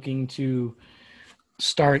anyone looking to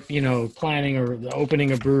start, planning or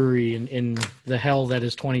opening a brewery in the hell that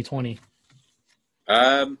is 2020?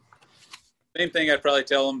 Same thing I'd probably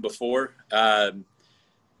tell them before.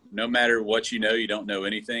 No matter what you don't know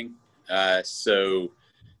anything. So,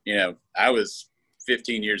 I was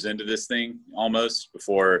 15 years into this thing almost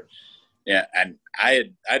before. Yeah, and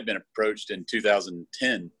I'd been approached in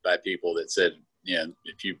 2010 by people that said,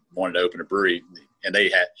 if you wanted to open a brewery, and they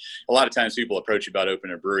had a lot of times people approach you about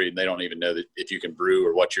opening a brewery and they don't even know that if you can brew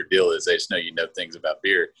or what your deal is. They just know things about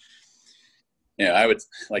beer. I would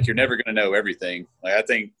you're never going to know everything. Like I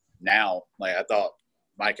think now, I thought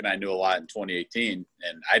Mike and I knew a lot in 2018,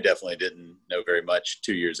 and I definitely didn't know very much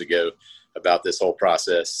 2 years ago about this whole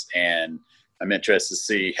process. And I'm interested to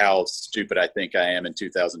see how stupid I think I am in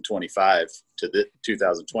 2025 to the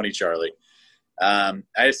 2020 Charlie. I'm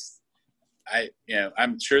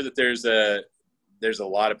sure that there's a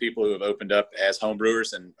lot of people who have opened up as home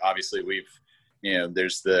brewers, and obviously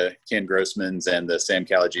there's the Ken Grossmans and the Sam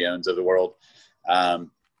Calagiones of the world.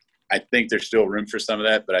 I think there's still room for some of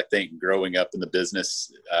that, but I think growing up in the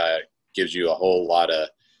business gives you a whole lot of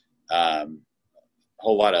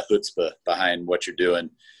chutzpah behind what you're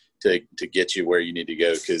doing to get you where you need to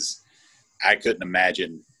go. Because I couldn't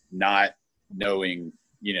imagine not knowing,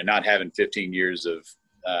 not having 15 years of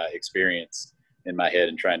experience in my head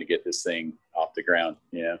and trying to get this thing off the ground.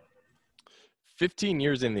 15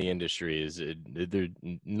 years in the industry there's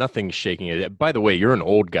nothing shaking it. By the way, you're an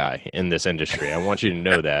old guy in this industry. I want you to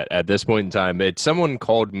know that at this point in time. Someone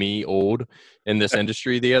called me old in this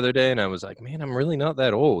industry the other day, and I was like, man, I'm really not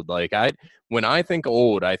that old. When I think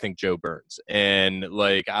old, I think Joe Burns, and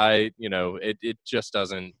it just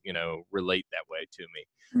doesn't relate that way to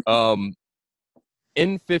me.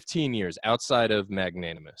 In 15 years outside of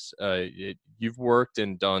Magnanimous, you've worked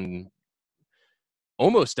and done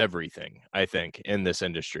almost everything, I think, in this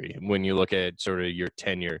industry. When you look at sort of your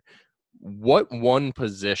tenure, what one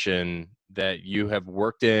position that you have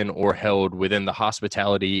worked in or held within the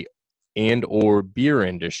hospitality and or beer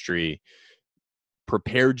industry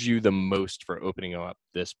prepared you the most for opening up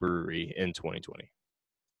this brewery in 2020?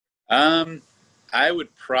 I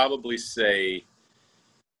would probably say,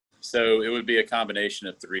 so it would be a combination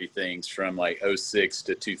of three things from 06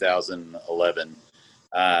 to 2011.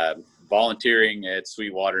 Volunteering at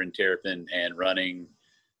Sweetwater and Terrapin and running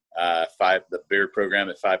the beer program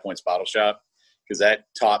at 5 Points Bottle Shop, because that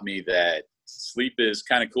taught me that sleep is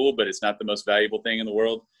kind of cool, but it's not the most valuable thing in the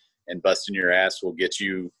world, and busting your ass will get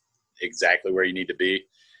you exactly where you need to be.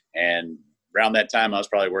 And around that time, I was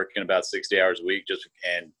probably working about 60 hours a week,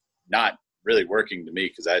 and not really working to me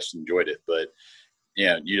because I just enjoyed it. But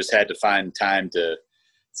you just had to find time to.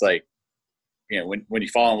 It's like, when you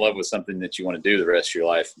fall in love with something that you want to do the rest of your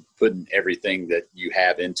life, putting everything that you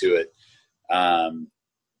have into it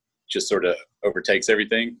just sort of overtakes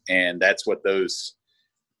everything. And that's what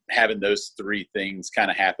having those three things kind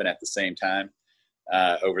of happen at the same time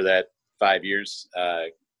over that 5 years.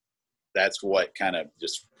 That's what kind of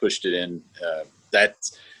just pushed it in.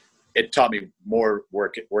 It taught me more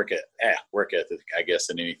work ethic, I guess,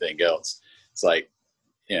 than anything else. It's like,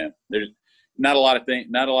 there's not a lot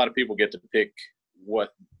of people get to pick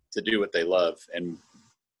what to do, what they love. And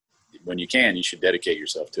when you can, you should dedicate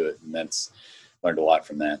yourself to it. And learned a lot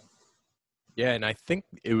from that. Yeah. And I think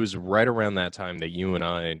it was right around that time that you and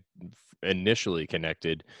I initially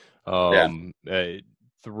connected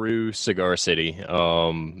through Cigar City,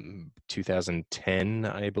 2010,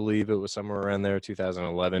 I believe it was somewhere around there,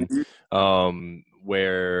 2011,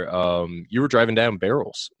 where you were driving down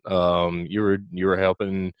barrels. You were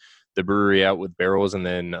helping the brewery out with barrels, and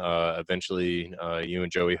then eventually you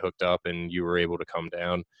and Joey hooked up and you were able to come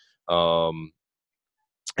down.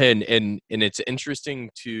 And it's interesting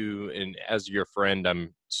and as your friend,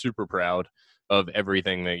 I'm super proud of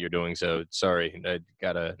everything that you're doing. So sorry, I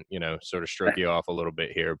gotta, sort of stroke you off a little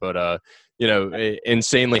bit here, but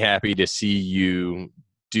insanely happy to see you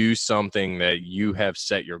do something that you have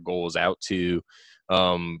set your goals out to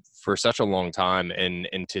for such a long time, and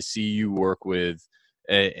to see you work with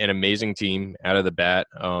an amazing team out of the bat,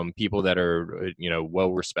 people that are,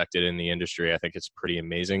 well respected in the industry. I think it's pretty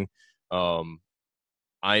amazing.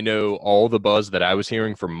 I know all the buzz that I was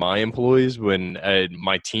hearing from my employees when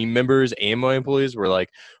my team members and my employees were like,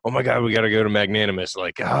 "Oh my God, we got to go to Magnanimous!"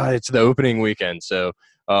 It's the opening weekend. So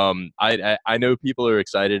I know people are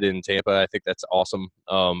excited in Tampa. I think that's awesome.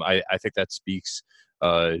 I think that speaks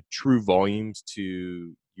true volumes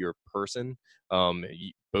to your person,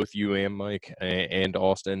 both you and Mike and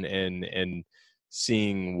Austin, and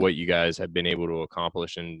seeing what you guys have been able to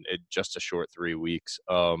accomplish in just a short 3 weeks.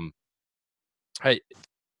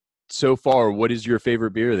 So far, what is your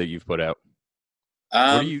favorite beer that you've put out?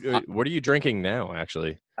 What are you drinking now?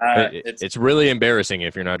 Actually, it's really embarrassing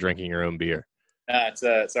if you're not drinking your own beer. It's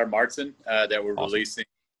our Martzen that we're Awesome. releasing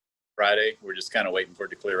Friday. We're just kind of waiting for it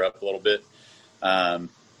to clear up a little bit,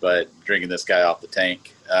 but drinking this guy off the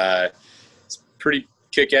tank. It's pretty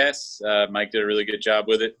kick-ass. Mike did a really good job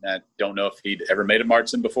with it. I don't know if he'd ever made a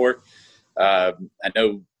Martzen before. I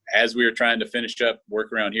know as we were trying to finish up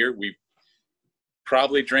work around here, we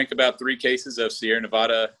probably drank about 3 cases of Sierra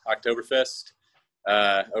Nevada Oktoberfest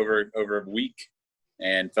over a week,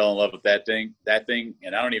 and fell in love with that thing.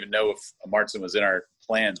 And I don't even know if a Martzen was in our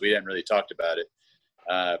plans. We hadn't really talked about it.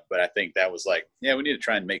 But I think that was like, yeah, we need to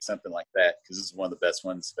try and make something like that, because this is one of the best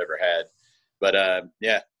ones I've ever had. But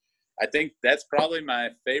yeah, I think that's probably my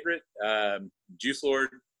favorite. Juice Lord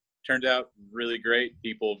turned out really great.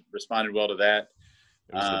 People responded well to that.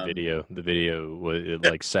 It was the video. The video was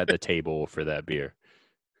like set the table for that beer.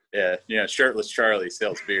 Yeah, shirtless Charlie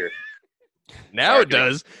sells beer. Now it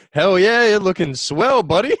does. Hell yeah, you're looking swell,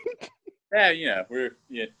 buddy. Yeah, we're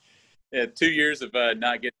 2 years of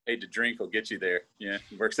not getting paid to drink will get you there. Yeah,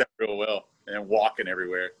 it works out real well, and walking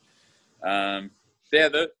everywhere.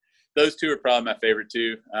 Those two are probably my favorite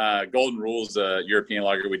too. Golden Rule's a European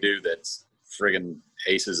lager we do that's friggin'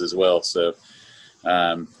 aces as well. So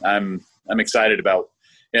I'm excited about.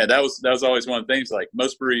 Yeah, that was always one of the things. Like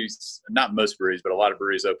not most breweries, but a lot of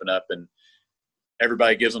breweries open up and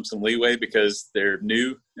everybody gives them some leeway because they're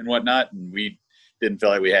new and whatnot. And we didn't feel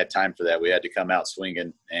like we had time for that. We had to come out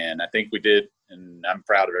swinging, and I think we did. And I'm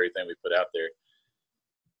proud of everything we put out there.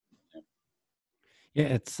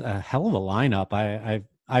 Yeah, it's a hell of a lineup.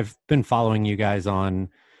 I've been following you guys on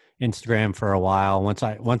Instagram for a while.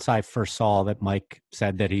 Once I first saw that Mike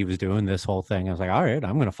said that he was doing this whole thing, I was like, all right,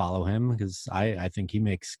 I'm going to follow him because I think he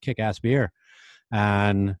makes kick-ass beer.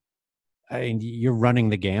 And I mean, you're running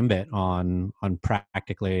the gambit on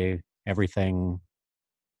practically everything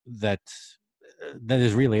that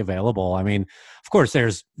is really available. I mean, of course,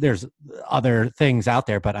 there's other things out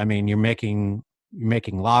there, but I mean, you're making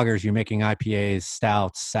lagers, you're making IPAs,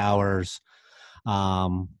 stouts, sours,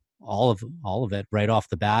 all of it right off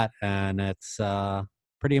the bat, and it's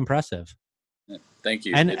pretty impressive. Thank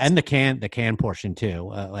you. And the can portion too.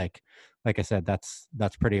 Like I said,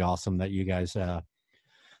 that's pretty awesome that you guys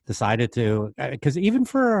decided to, because even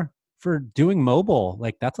for doing mobile,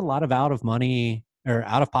 like that's a lot of out of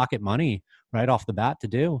pocket money right off the bat to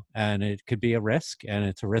do, and it could be a risk, and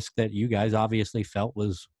it's a risk that you guys obviously felt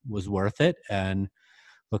was worth it, and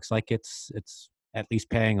looks like it's at least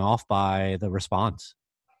paying off by the response.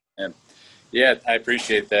 Yeah, I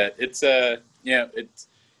appreciate that. It's it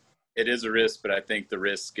is a risk, but I think the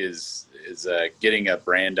risk is getting a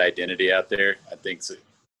brand identity out there. I think it's a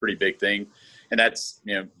pretty big thing. And that's,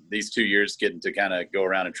 these 2 years getting to kind of go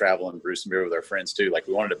around and travel and brew some beer with our friends too. Like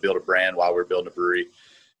we wanted to build a brand while we were building a brewery.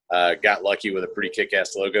 Got lucky with a pretty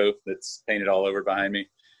kick-ass logo that's painted all over behind me.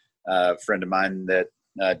 A friend of mine that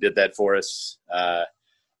did that for us.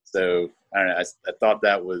 So I don't know. I thought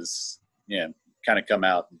that was, kind of come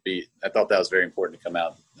out and I thought that was very important to come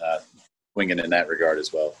out winging in that regard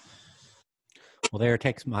as well. Well, there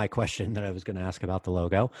takes my question that I was going to ask about the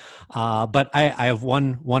logo. But I have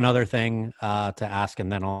one other thing to ask,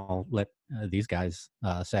 and then I'll let these guys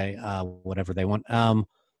say whatever they want.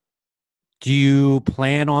 Do you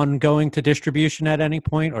plan on going to distribution at any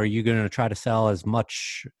point, or are you going to try to sell as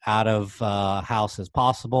much out of house as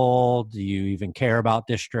possible? Do you even care about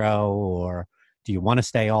distro, or do you want to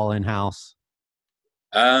stay all in-house?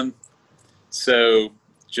 So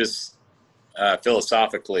just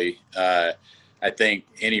philosophically, I think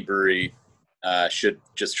any brewery should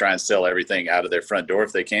just try and sell everything out of their front door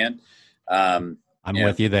if they can. I'm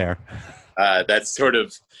with you there. That's sort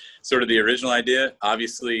of the original idea.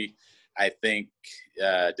 Obviously, I think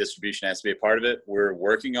distribution has to be a part of it. We're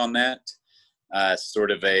working on that.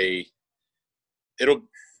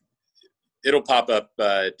 It'll pop up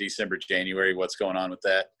December, January. What's going on with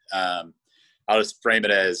that? I'll just frame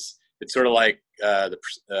it as it's sort of like the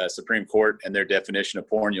Supreme Court and their definition of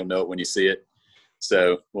porn. You'll know it when you see it.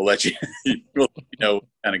 So we'll let you know what's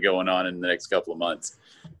kind of going on in the next couple of months.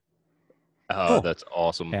 Oh, Cool. That's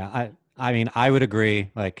awesome. Yeah, I mean, I would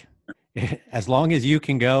agree. Like, as long as you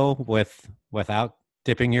can go without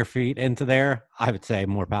dipping your feet into there, I would say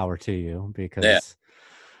more power to you, because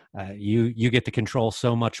you get to control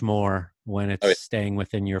so much more when it's staying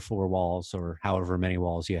within your 4 walls or however many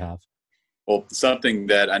walls you have. Well, something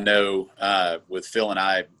that I know with Phil and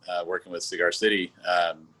I working with Cigar City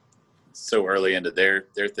so early into their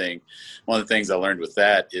thing, one of the things I learned with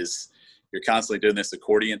that is you're constantly doing this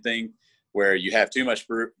accordion thing where you have too much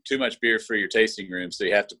beer for your tasting room, so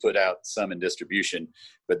you have to put out some in distribution.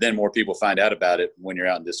 But then more people find out about it when you're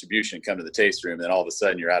out in distribution, come to the taste room, and then all of a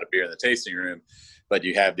sudden you're out of beer in the tasting room, but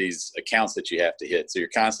you have these accounts that you have to hit. So you're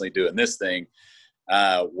constantly doing this thing.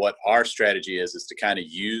 What our strategy is to kind of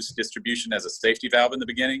use distribution as a safety valve in the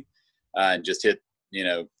beginning, and just hit,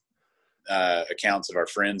 accounts of our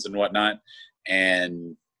friends and whatnot,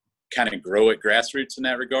 and kind of grow it grassroots in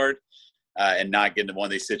that regard, and not get into one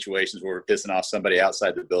of these situations where we're pissing off somebody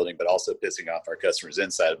outside the building, but also pissing off our customers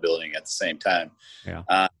inside the building at the same time. Yeah.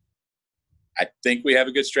 I think we have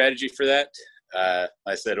a good strategy for that.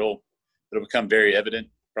 I said, it'll become very evident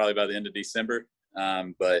probably by the end of December.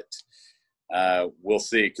 But we'll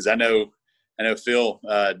see. Cause I know Phil,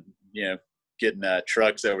 getting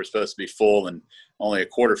trucks that were supposed to be full and only a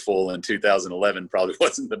quarter full in 2011 probably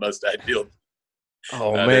wasn't the most ideal.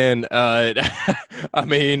 Oh man, I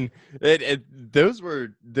mean, those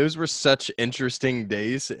were such interesting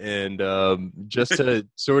days, and just to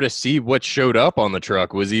sort of see what showed up on the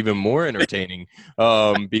truck was even more entertaining.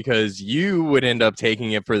 Because you would end up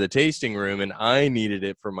taking it for the tasting room, and I needed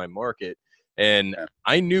it for my market, and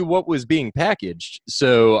I knew what was being packaged,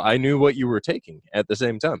 so I knew what you were taking at the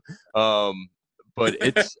same time. But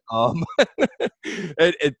it's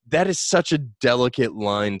that is such a delicate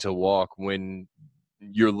line to walk when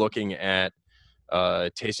you're looking at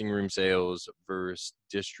tasting room sales versus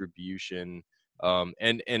distribution,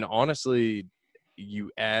 and honestly,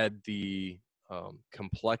 you add the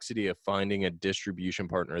complexity of finding a distribution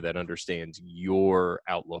partner that understands your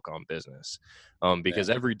outlook on business, because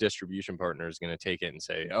every distribution partner is going to take it and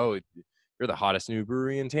say, "Oh, you're the hottest new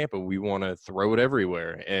brewery in Tampa. We want to throw it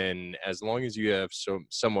everywhere." And as long as you have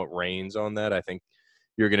somewhat reins on that, I think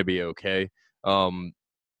you're going to be okay. But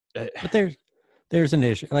there's an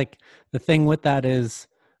issue. Like, the thing with that is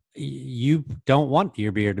you don't want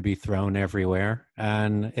your beer to be thrown everywhere.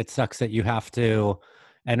 And it sucks that you have to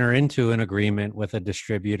enter into an agreement with a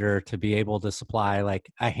distributor to be able to supply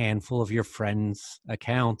like a handful of your friends'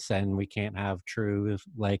 accounts. And we can't have true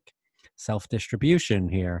like self-distribution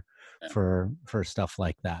here for stuff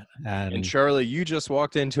like that. And Charlie, you just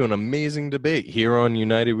walked into an amazing debate here on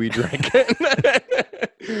United We Drink.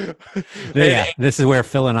 Yeah, this is where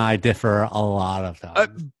Phil and I differ a lot of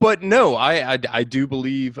times. But no, I do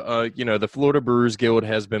believe, the Florida Brewers Guild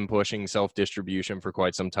has been pushing self-distribution for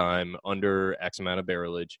quite some time under X amount of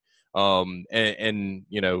barrelage.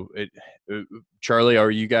 Charlie,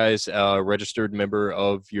 are you guys a registered member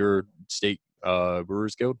of your state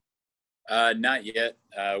Brewers Guild? Not yet.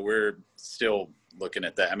 We're still looking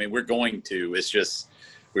at that. I mean, we're going to. It's just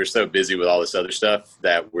we're so busy with all this other stuff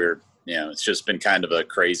that it's just been kind of a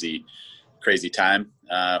crazy time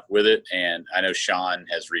with it. And I know Sean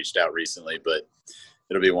has reached out recently, but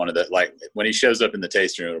it'll be one of the, like, when he shows up in the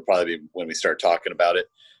tasting room, it'll probably be when we start talking about it.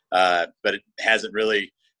 But it hasn't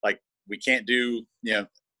really, like, we can't do,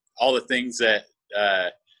 all the things that,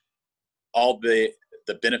 all the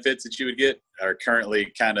benefits that you would get are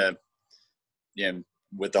currently kind of,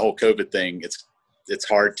 with the whole COVID thing, it's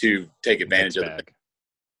hard to take advantage of it.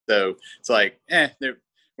 So it's like,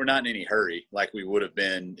 we're not in any hurry like we would have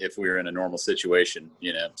been if we were in a normal situation,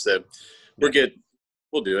 So we're good.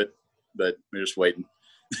 We'll do it, but we're just waiting.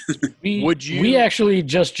 We actually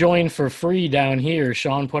just joined for free down here.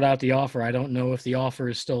 Sean put out the offer. I don't know if the offer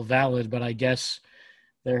is still valid, but I guess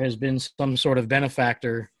there has been some sort of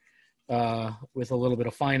benefactor with a little bit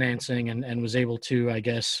of financing and was able to, I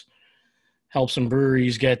guess, help some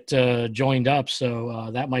breweries get joined up. So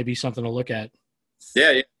that might be something to look at.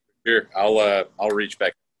 Yeah, sure. I'll reach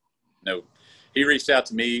back. No, he reached out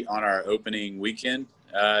to me on our opening weekend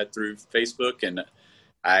through Facebook, and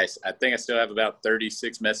I think I still have about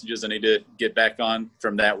 36 messages I need to get back on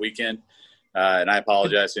from that weekend. And I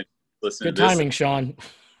apologize for listening. Good timing, Sean.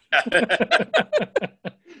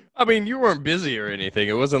 I mean, you weren't busy or anything.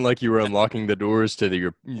 It wasn't like you were unlocking the doors to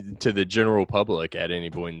the general public at any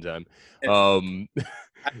point in time.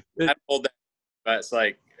 I told that, but it's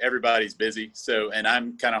like everybody's busy. So, and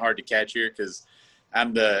I'm kind of hard to catch here because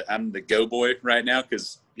I'm the go boy right now.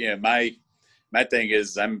 Because my thing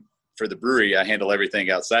is for the brewery, I handle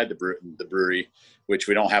everything outside the brewery, which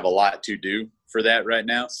we don't have a lot to do for that right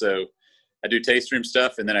now. So I do taste room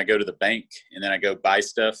stuff, and then I go to the bank, and then I go buy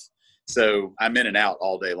stuff. So I'm in and out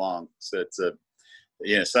all day long. So it's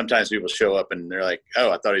sometimes people show up and they're like, "Oh,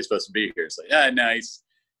 I thought he was supposed to be here." It's like, no,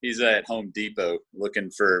 he's at Home Depot looking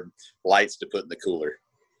for lights to put in the cooler.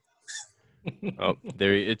 Oh,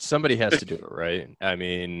 somebody has to do it, right? I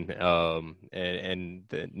mean,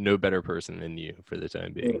 no better person than you for the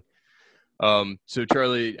time being. So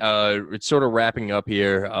Charlie, it's sort of wrapping up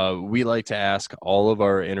here. We like to ask all of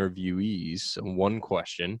our interviewees one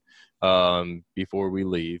question before we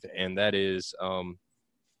leave, and that is,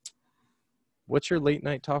 what's your late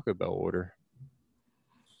night Taco Bell order?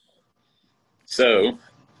 So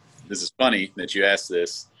this is funny that you asked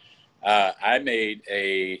this. I made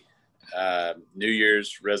a New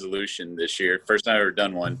Year's resolution this year. First time I've ever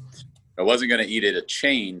done one. I wasn't going to eat at a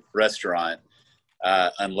chain restaurant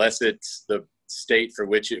unless it's the state for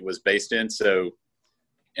which it was based in. So,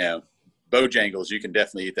 Bojangles, you can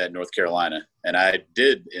definitely eat that in North Carolina. And I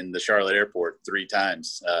did in the Charlotte airport 3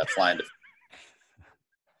 times flying to.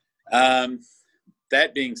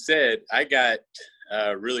 That being said, I got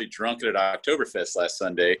really drunk at Oktoberfest last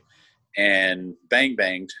Sunday and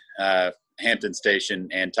banged Hampton Station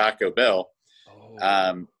and Taco Bell.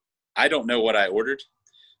 I don't know what I ordered.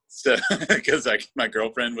 So, because my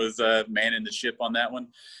girlfriend was manning the ship on that one.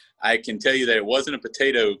 I can tell you that it wasn't a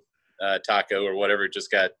potato taco or whatever, it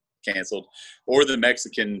just got canceled, or the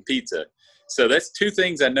Mexican pizza. So that's 2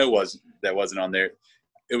 things I know wasn't on there.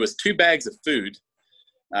 It was 2 bags of food.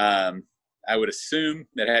 I would assume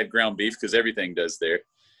that had ground beef because everything does there.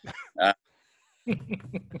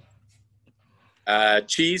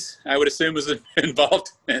 Cheese, I would assume, was involved,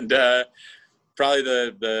 and probably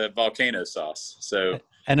the volcano sauce. So.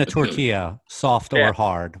 And a tortilla, soft or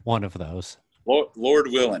hard, one of those. Lord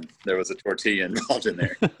willing, there was a tortilla involved in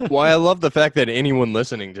there. Well, I love the fact that anyone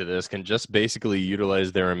listening to this can just basically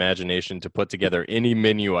utilize their imagination to put together any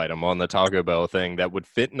menu item on the Taco Bell thing that would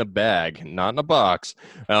fit in a bag, not in a box,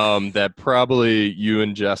 that probably you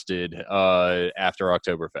ingested after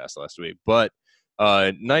Oktoberfest last week. But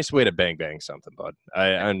nice way to bang something, bud.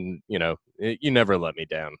 You never let me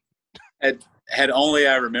down. Had only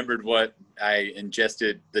I remembered what I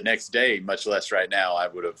ingested the next day, much less right now, I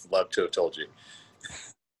would have loved to have told you.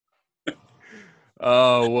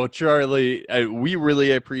 Oh, well, Charlie, we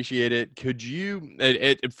really appreciate it. Could you,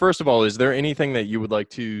 first of all, is there anything that you would like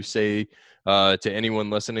to say to anyone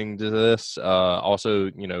listening to this? Also,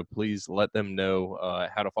 please let them know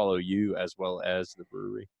how to follow you as well as the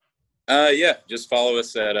brewery. Yeah, just follow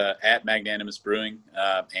us at Magnanimous Brewing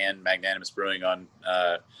and Magnanimous Brewing on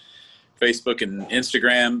Facebook and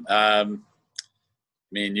Instagram.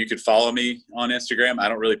 You could follow me on Instagram. I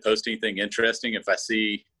don't really post anything interesting. If I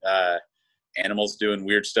see animals doing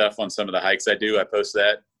weird stuff on some of the hikes I do, I post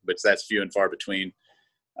that, but that's few and far between.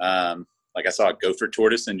 Like I saw a gopher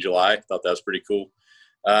tortoise in July. Thought that was pretty cool.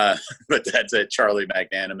 But that's at Charlie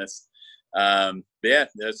Magnanimous. But yeah,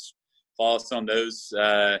 just follow us on those.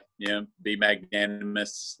 Be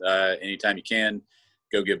magnanimous anytime you can.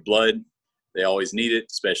 Go give blood. They always need it,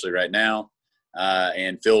 especially right now.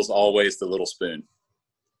 And Phil's always the little spoon.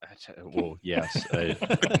 Well, yes. I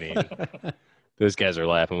mean, those guys are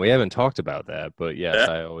laughing. We haven't talked about that, but yes,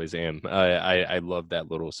 I always am. I love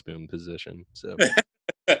that little spoon position. So,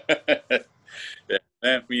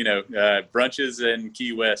 brunches in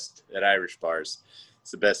Key West at Irish bars.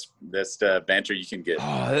 It's the best banter you can get.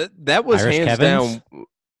 Oh, that was Irish hands Kevin's? down.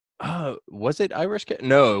 Was it Irish?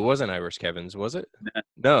 No, it wasn't Irish Kevin's, was it?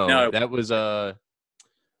 No, that was off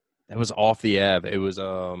the Ave. It was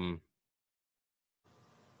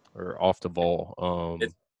or off the Vol.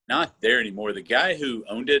 It's not there anymore. The guy who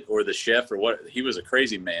owned it, or the chef, or what, he was a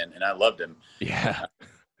crazy man, and I loved him. Yeah.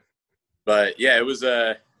 But yeah, it was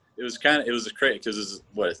a crazy because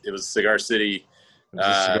it was Cigar City. It was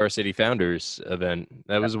a Cigar City Founders event.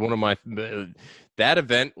 That was one of my. That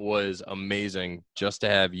event was amazing. Just to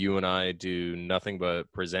have you and I do nothing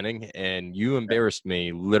but presenting, and you embarrassed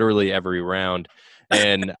me literally every round.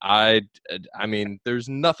 And I mean, there's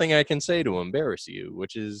nothing I can say to embarrass you,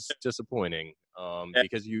 which is disappointing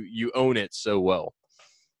because you own it so well.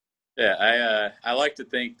 Yeah, I like to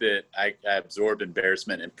think that I absorb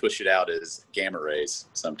embarrassment and push it out as gamma rays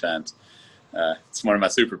sometimes. It's one of my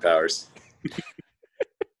superpowers.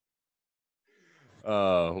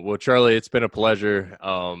 Well, Charlie, it's been a pleasure.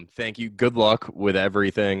 Thank you. Good luck with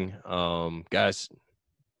everything, guys.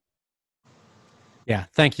 Yeah,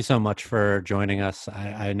 thank you so much for joining us.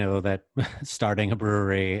 I know that starting a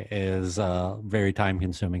brewery is very time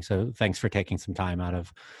consuming, so thanks for taking some time out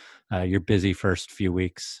of your busy first few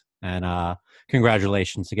weeks. And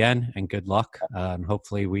congratulations again, and good luck. And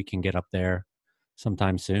hopefully we can get up there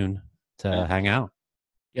sometime soon to hang out.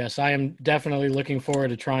 Yes, I am definitely looking forward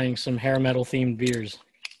to trying some hair metal themed beers.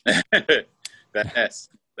 Yes.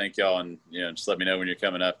 Thank y'all, and just let me know when you're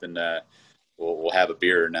coming up, and we'll have a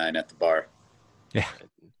beer or 9 at the bar. Yeah,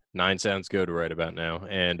 9 sounds good right about now.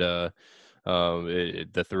 And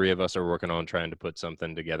The three of us are working on trying to put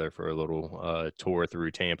something together for a little tour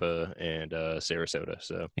through Tampa and Sarasota.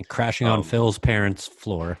 So, And crashing on Phil's parents'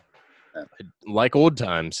 floor. like old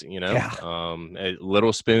times, Yeah.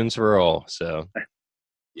 Little spoons for all. So,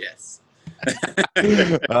 Yes.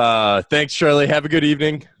 thanks, Charlie. Have a good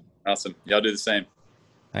evening. Awesome. Y'all do the same.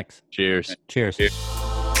 Thanks. Cheers. Cheers. Cheers.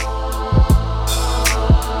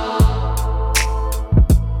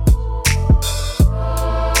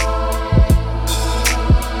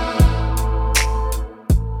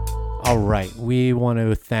 All right. We want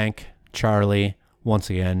to thank Charlie once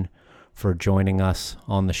again for joining us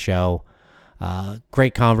on the show.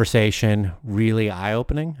 Great conversation, really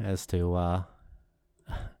eye-opening as to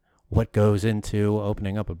what goes into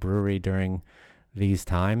opening up a brewery during these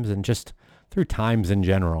times and just through times in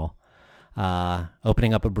general.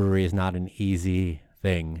 Opening up a brewery is not an easy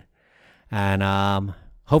thing. And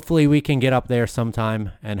hopefully we can get up there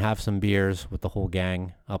sometime and have some beers with the whole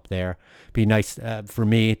gang up there. Be nice for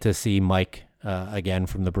me to see Mike again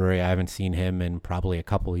from the brewery. I haven't seen him in probably a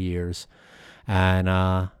couple of years.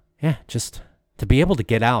 And just to be able to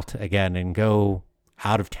get out again and go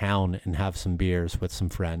out of town and have some beers with some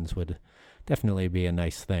friends would definitely be a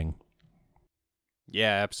nice thing.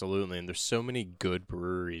 Yeah, absolutely. And there's so many good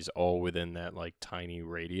breweries all within that like tiny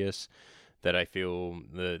radius that I feel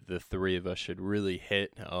the three of us should really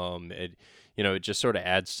hit. It just sort of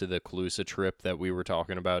adds to the Calusa trip that we were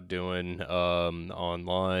talking about doing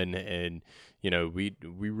online, and we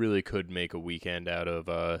really could make a weekend out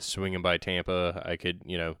of swinging by Tampa. I could,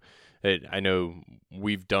 I know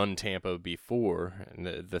we've done Tampa before,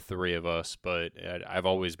 the three of us, but I've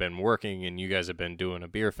always been working, and you guys have been doing a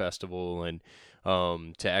beer festival, and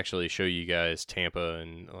to actually show you guys Tampa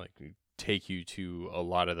and like take you to a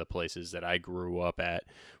lot of the places that I grew up at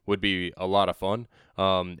would be a lot of fun.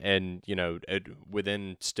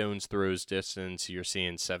 Within stone's throws distance, you're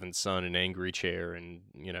seeing Seventh Son and Angry Chair, and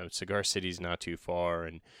Cigar City's not too far,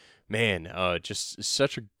 and man, just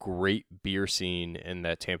such a great beer scene in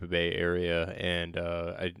that Tampa Bay area. And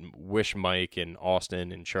I wish Mike and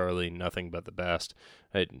Austin and Charlie nothing but the best.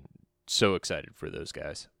 I'm so excited for those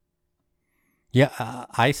guys. Yeah,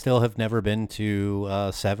 I still have never been to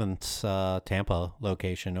Seventh's Tampa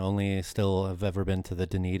location. Only still have ever been to the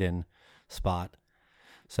Dunedin spot.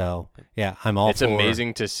 So, yeah, I'm all It's for...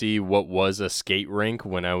 amazing to see what was a skate rink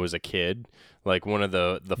when I was a kid. Like one of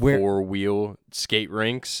the four-wheel skate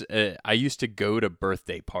rinks. I used to go to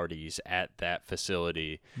birthday parties at that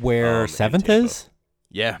facility. Where Seventh is?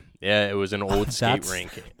 Yeah, it was an old skate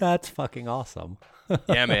rink. That's fucking awesome.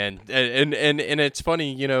 Yeah, man, and it's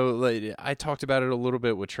funny, like, I talked about it a little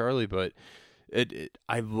bit with Charlie, but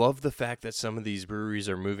I love the fact that some of these breweries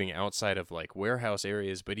are moving outside of like warehouse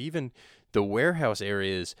areas, but even the warehouse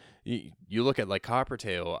areas, you look at like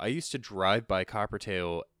Coppertail. I used to drive by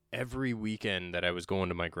Coppertail every weekend that I was going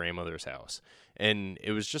to my grandmother's house, and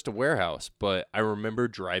it was just a warehouse, but I remember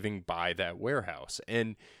driving by that warehouse,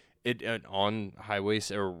 and it on highway,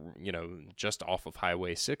 or just off of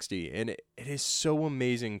Highway 60, and it is so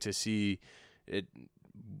amazing to see it.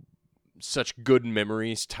 Such good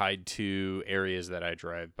memories tied to areas that I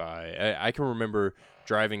drive by. I can remember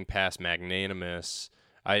driving past Magnanimous.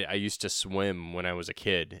 I used to swim when I was a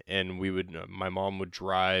kid, and my mom would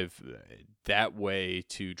drive that way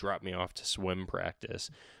to drop me off to swim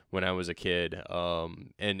practice when I was a kid.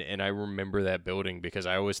 And I remember that building because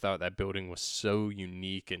I always thought that building was so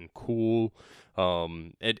unique and cool.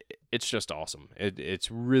 It's just awesome.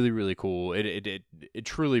 It's really, really cool. It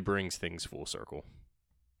truly brings things full circle.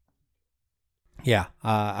 Yeah,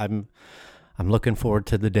 I'm looking forward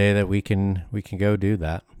to the day that we can go do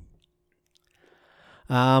that.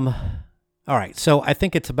 All right, so I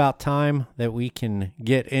think it's about time that we can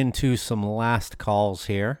get into some last calls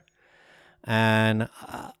here, and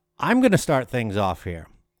I'm going to start things off here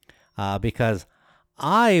because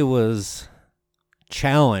I was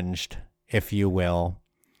challenged, if you will,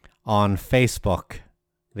 on Facebook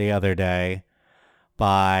the other day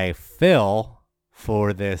by Phil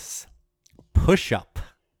for this push-up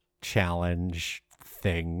challenge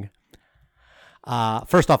thing.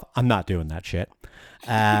 First off, I'm not doing that shit.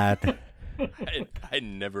 I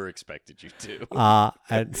never expected you to.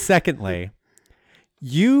 And secondly,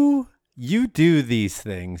 you do these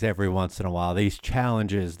things every once in a while, these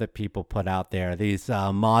challenges that people put out there, these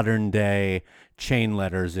modern day chain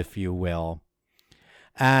letters, if you will.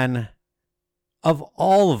 And of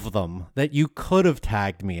all of them that you could have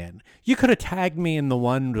tagged me in, you could have tagged me in the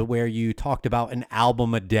one where you talked about an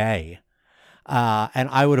album a day. And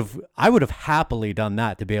I would have happily done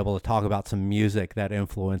that to be able to talk about some music that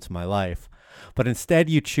influenced my life. But instead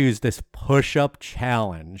you choose this push-up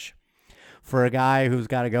challenge for a guy who's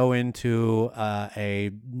got to go into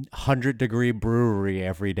a 100-degree brewery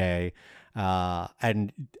every day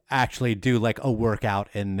and actually do like a workout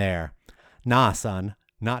in there. Nah, son,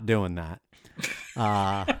 not doing that.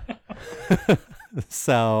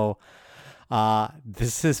 So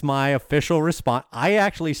this is my official response. I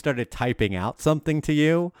actually started typing out something to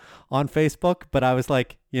you on Facebook, but I was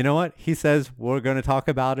like, you know what? He says we're going to talk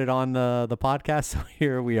about it on the podcast. So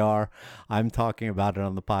here we are. I'm talking about it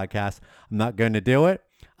on the podcast. I'm not going to do it.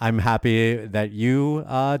 I'm happy that you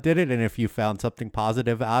did it. And if you found something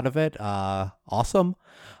positive out of it, awesome.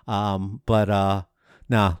 But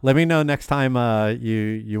let me know next time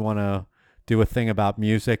you want to do a thing about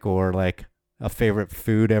music or like a favorite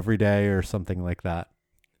food every day or something like that.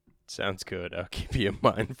 Sounds good. I'll keep you in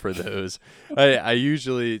mind for those. I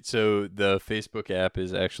usually, so the Facebook app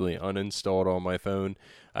is actually uninstalled on my phone.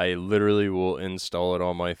 I literally will install it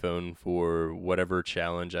on my phone for whatever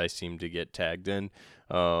challenge I seem to get tagged in.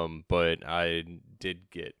 But I did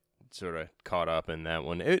get sort of caught up in that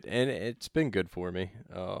one. It's been good for me.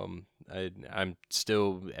 I'm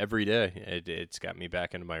still every day. It's got me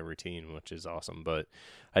back into my routine, which is awesome. But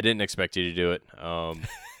I didn't expect you to do it.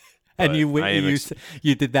 And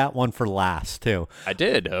you did that one for last too. I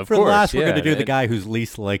did, of for course. Last, we're going to do the guy who's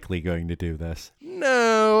least likely going to do this.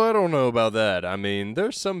 No, I don't know about that. I mean,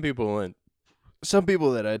 there's some people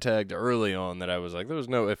that I tagged early on that I was like, there was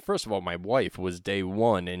no. First of all, my wife was day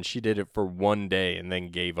one, and she did it for one day and then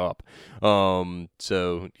gave up.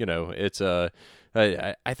 So it's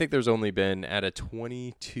I think there's only been out of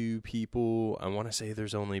 22 people. I want to say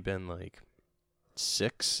there's only been like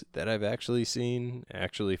 6 that I've actually seen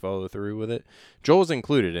follow through with it. Joel's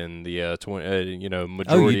included in the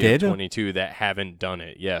majority of 22 that haven't done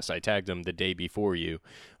it. Yes, I tagged him the day before you.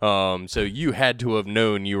 So you had to have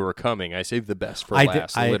known you were coming. I saved the best for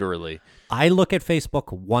last, literally. I look at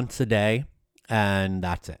Facebook once a day, and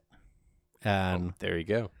that's it. And there you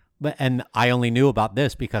go. And I only knew about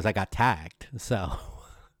this because I got tagged. So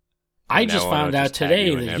I just found out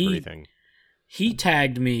today that he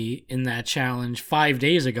tagged me in that challenge 5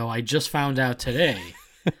 days ago. I just found out today.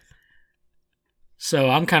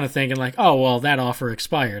 So I'm kind of thinking like, oh, well, that offer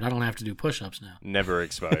expired. I don't have to do push-ups now. Never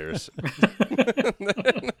expires.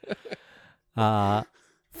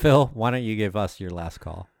 Phil, why don't you give us your last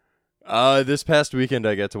call? This past weekend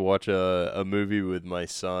I got to watch a movie with my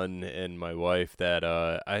son and my wife that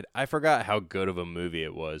I forgot how good of a movie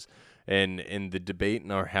it was. And the debate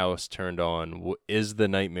in our house turned on, is The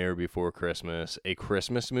Nightmare Before Christmas a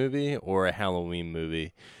Christmas movie or a Halloween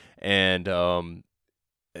movie? And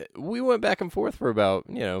we went back and forth for about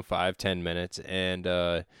 5-10 minutes. And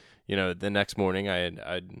the next morning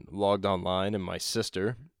I logged online, and my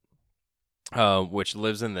sister, which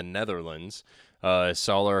lives in the Netherlands,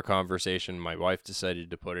 saw our conversation. My wife decided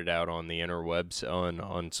to put it out on the interwebs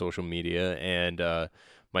on social media, and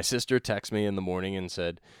my sister texted me in the morning and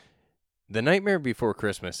said, The Nightmare Before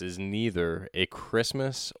Christmas is neither a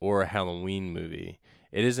Christmas or a Halloween movie.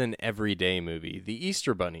 It is an everyday movie. The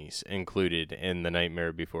Easter Bunny's included in The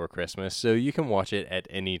Nightmare Before Christmas, so you can watch it at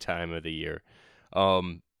any time of the year.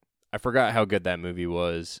 I forgot how good that movie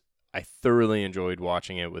was. I thoroughly enjoyed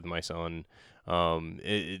watching it with my son.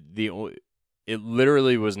 It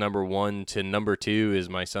literally was number 1 to number 2 is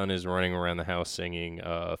my son is running around the house singing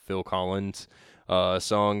Phil Collins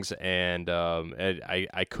songs, and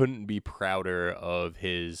I couldn't be prouder of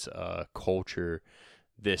his culture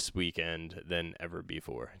this weekend than ever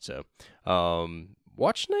before. So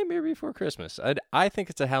watch Nightmare Before Christmas. I think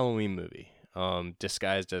it's a Halloween movie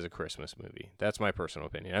disguised as a Christmas movie. That's my personal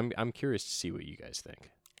opinion. I'm curious to see what you guys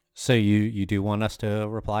think. So you do want us to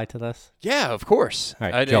reply to this? Yeah, of course. All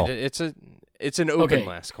right, Joel. It's an open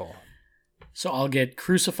last call. So I'll get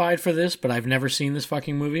crucified for this, but I've never seen this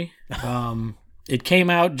fucking movie. It came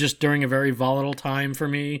out just during a very volatile time for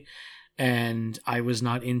me, and I was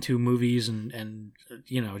not into movies and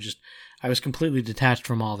just I was completely detached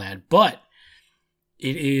from all that. But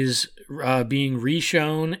it is being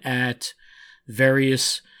reshown at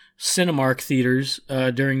various Cinemark theaters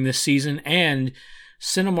during this season, and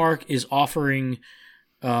Cinemark is offering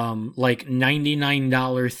like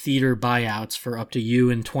 $99 theater buyouts for up to you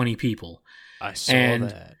and 20 people. I saw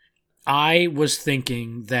that. I was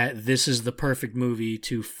thinking that this is the perfect movie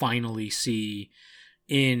to finally see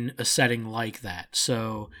in a setting like that.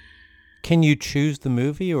 So, can you choose the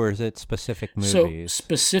movie, or is it specific movies? So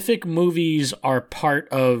specific movies are part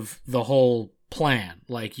of the whole plan.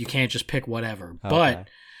 Like, you can't just pick whatever. Okay.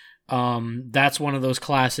 But that's one of those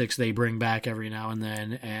classics they bring back every now and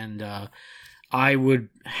then, and I would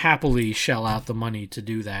happily shell out the money to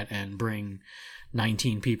do that and bring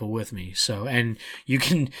 19 people with me. So, and you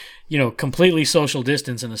can, completely social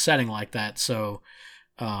distance in a setting like that. So,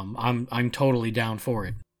 I'm totally down for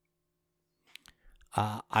it.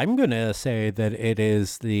 I'm gonna say that it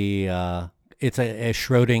is it's a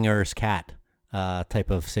Schrodinger's cat type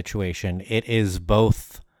of situation. It is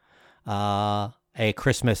both a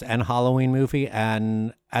Christmas and Halloween movie,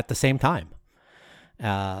 and at the same time.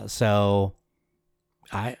 So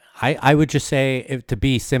I would just say, to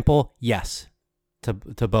be simple, yes, to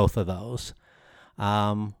both of those.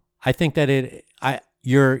 I think that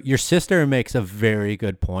your sister makes a very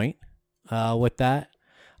good point with that,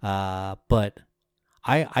 but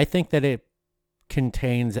I think that it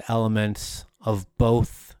contains elements of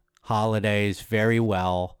both holidays very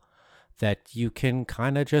well, that you can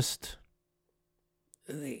kind of just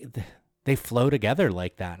they flow together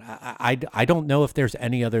like that. I don't know if there's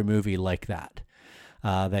any other movie like that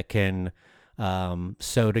that can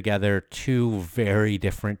sew together two very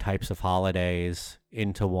different types of holidays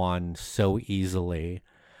into one so easily.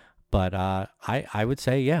 But I would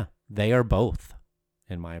say, yeah, they are both,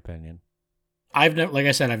 in my opinion. Like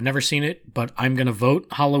I said, I've never seen it, but I'm going to vote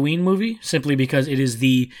Halloween movie simply because it is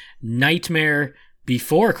the nightmare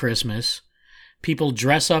before Christmas. People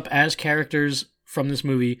dress up as characters from this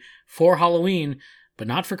movie for Halloween, but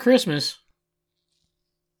not for Christmas.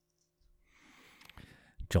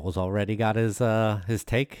 Joel's already got his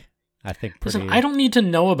take. I think pretty... Listen, I don't need to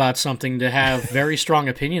know about something to have very strong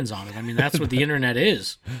opinions on it. I mean, that's what the internet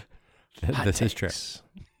is. This is true.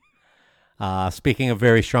 Speaking of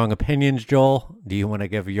very strong opinions, Joel, do you want to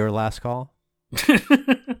give your last call?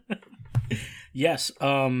 Yes.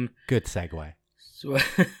 Good segue. So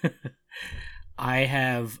I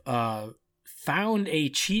have found a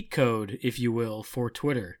cheat code, if you will, for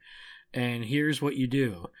Twitter. And here's what you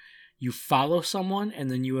do. You follow someone, and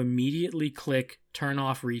then you immediately click turn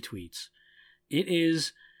off retweets. It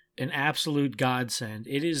is an absolute godsend.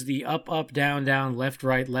 It is the up, up, down, down, left,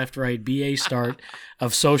 right, BA start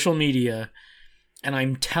of social media. And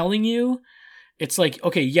I'm telling you, it's like,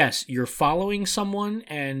 okay, yes, you're following someone,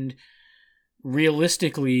 and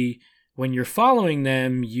realistically, when you're following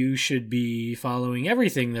them, you should be following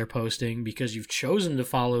everything they're posting because you've chosen to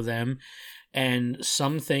follow them. And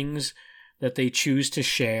some things that they choose to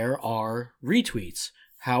share are retweets.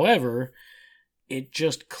 However, it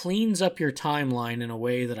just cleans up your timeline in a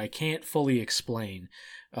way that I can't fully explain.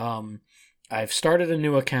 I've started a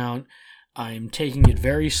new account. I'm taking it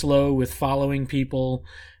very slow with following people,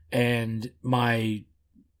 and my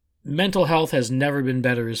mental health has never been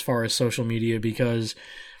better as far as social media, because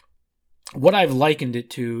what I've likened it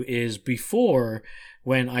to is before,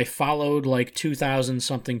 when I followed like 2,000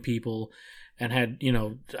 something people and had,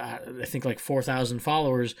 I think like 4,000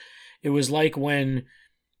 followers, it was like when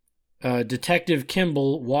Detective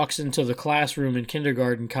Kimball walks into the classroom in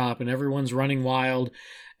Kindergarten Cop and everyone's running wild,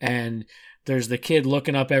 and there's the kid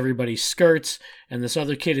looking up everybody's skirts, and this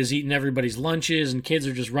other kid is eating everybody's lunches, and kids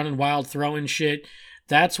are just running wild, throwing shit.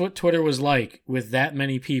 That's what Twitter was like, with that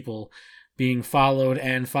many people being followed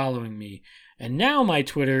and following me. And now my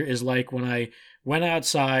Twitter is like when I went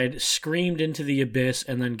outside, screamed into the abyss,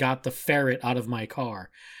 and then got the ferret out of my car.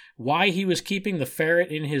 Why he was keeping the ferret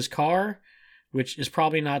in his car, which is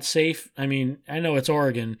probably not safe. I mean, I know it's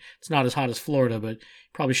Oregon. It's not as hot as Florida, but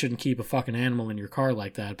you probably shouldn't keep a fucking animal in your car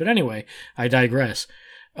like that. But anyway, I digress.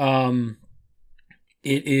 It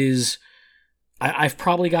is... I've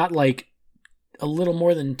probably got like a little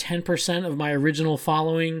more than 10% of my original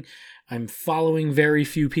following. I'm following very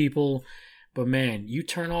few people. But man, you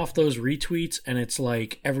turn off those retweets and it's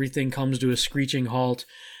like everything comes to a screeching halt.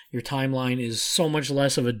 Your timeline is so much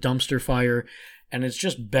less of a dumpster fire, and it's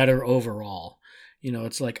just better overall.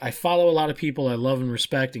 It's like I follow a lot of people I love and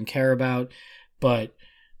respect and care about, but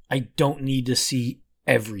I don't need to see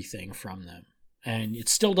everything from them. And it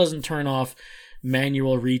still doesn't turn off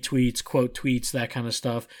manual retweets, quote tweets, that kind of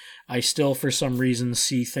stuff. I still, for some reason,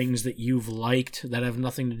 see things that you've liked that have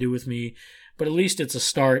nothing to do with me, but at least it's a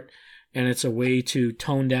start. And it's a way to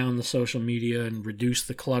tone down the social media and reduce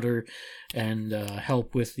the clutter and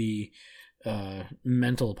help with the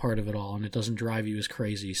mental part of it all. And it doesn't drive you as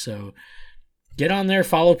crazy. So get on there,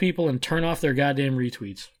 follow people, and turn off their goddamn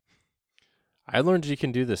retweets. I learned you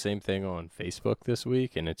can do the same thing on Facebook this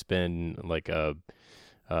week, and it's been like a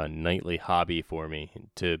nightly hobby for me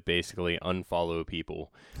to basically unfollow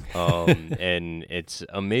people. And it's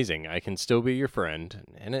amazing. I can still be your friend,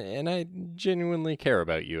 and I genuinely care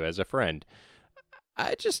about you as a friend.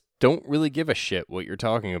 I just don't really give a shit what you're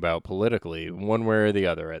talking about politically, one way or the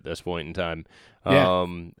other at this point in time.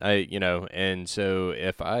 Yeah. And so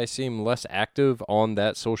if I seem less active on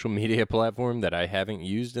that social media platform that I haven't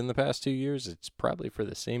used in the past 2 years, it's probably for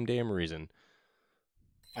the same damn reason.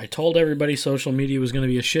 I told everybody social media was going to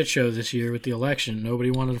be a shit show this year with the election. Nobody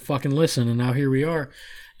wanted to fucking listen, and now here we are.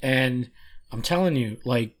 And I'm telling you,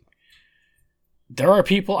 like, there are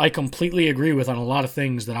people I completely agree with on a lot of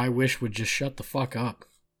things that I wish would just shut the fuck up.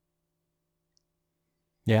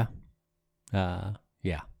 Yeah.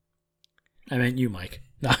 Yeah. I meant you, Mike.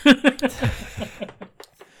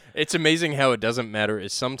 It's amazing how it doesn't matter.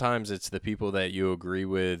 Sometimes it's the people that you agree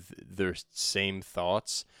with their same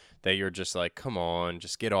thoughts that you're just like, come on,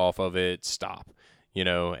 just get off of it, stop.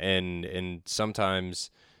 And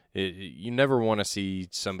sometimes you never want to see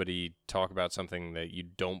somebody talk about something that you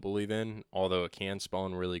don't believe in, although it can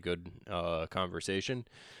spawn really good conversation.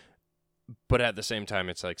 But at the same time,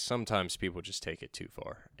 it's like sometimes people just take it too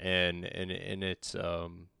far, and it's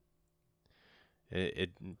it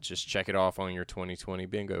just check it off on your 2020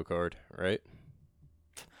 bingo card, right?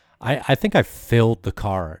 I think I filled the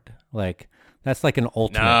card. Like, that's like an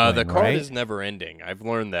ultimate Nah, thing, the card right? is never ending. I've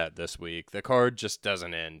learned that this week. The card just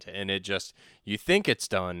doesn't end, and it just, you think it's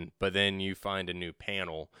done, but then you find a new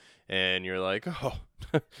panel, and you're like, oh,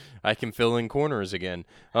 I can fill in corners again.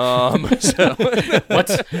 So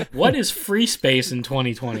What is free space in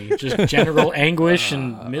 2020? Just general anguish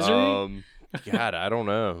and misery? God, I don't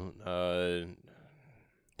know.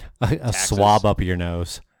 A swab up your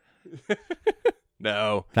nose.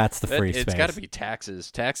 No. That's the free It's space. got to be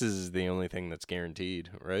taxes. Taxes is the only thing that's guaranteed,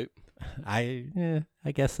 right? I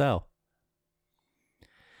guess so.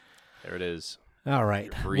 There it is. All right.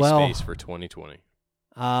 Your free Well, space for 2020.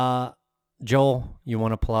 Joel, you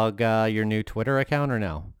want to plug your new Twitter account or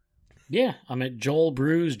no? Yeah, I'm at Joel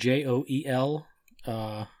Brews, Joel,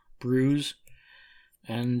 Brews.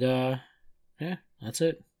 And, yeah, that's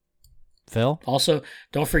it. Phil? Also,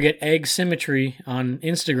 don't forget Egg Symmetry on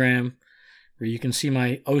Instagram, where you can see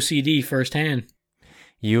my OCD firsthand.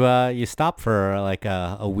 You stopped for like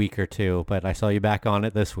a week or two, but I saw you back on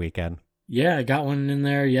it this weekend. Yeah, I got one in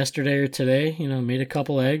there yesterday or today. Made a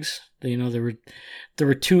couple eggs. There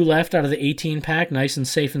were 2 left out of the 18 pack, nice and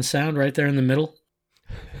safe and sound, right there in the middle.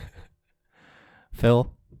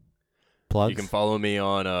 Phil, plugs? You can follow me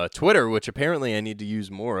on Twitter, which apparently I need to use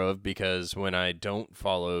more of, because when I don't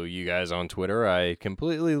follow you guys on Twitter, I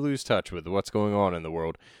completely lose touch with what's going on in the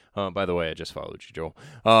world. By the way, I just followed you, Joel.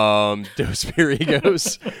 Dos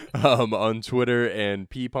Pirigos on Twitter, and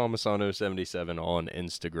P Palmisano 77 on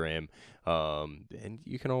Instagram. And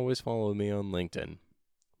you can always follow me on LinkedIn.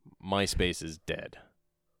 MySpace is dead.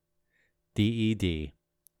 DED.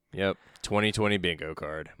 Yep, 2020 bingo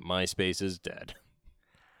card. MySpace is dead.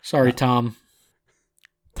 Sorry, Tom.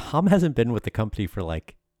 Tom hasn't been with the company for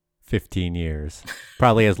like 15 years.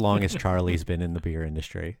 Probably as long as Charlie's been in the beer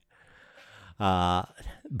industry.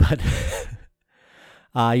 But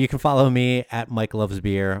you can follow me at Mike Loves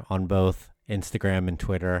Beer on both Instagram and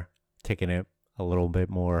Twitter, taking it a little bit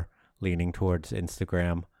more leaning towards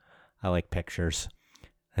Instagram. I like pictures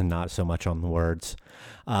and not so much on the words.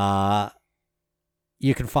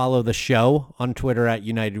 You can follow the show on Twitter at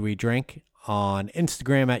United We Drink, on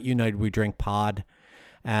Instagram at United We Drink Pod,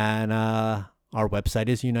 and our website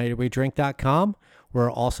is unitedwedrink.com. We're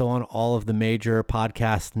also on all of the major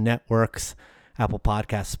podcast networks: Apple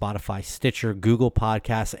Podcasts, Spotify, Stitcher, Google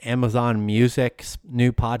Podcasts, Amazon Music's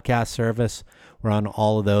new podcast service. We're on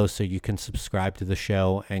all of those, so you can subscribe to the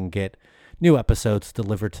show and get new episodes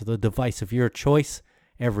delivered to the device of your choice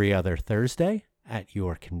every other Thursday at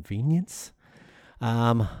your convenience.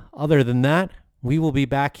 Other than that, we will be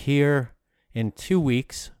back here in 2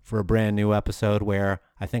 weeks for a brand new episode where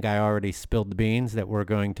I think I already spilled the beans that we're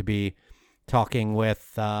going to be talking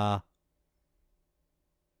with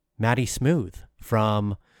Matty Smooth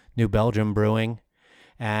from New Belgium Brewing.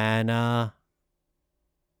 And other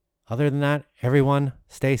than that, everyone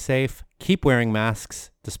stay safe. Keep wearing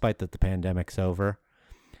masks despite that the pandemic's over.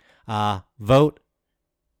 Vote,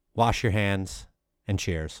 wash your hands, and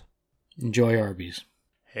cheers. Enjoy Arby's.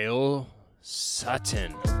 Hail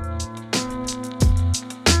Sutton.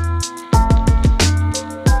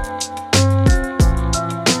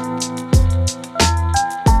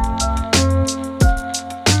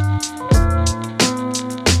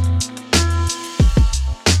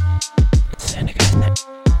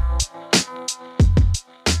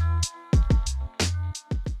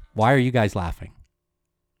 Why are you guys laughing?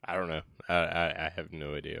 I don't know. I have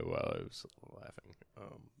no idea why I was laughing.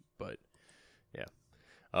 But yeah.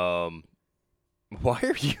 Why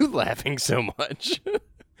are you laughing so much?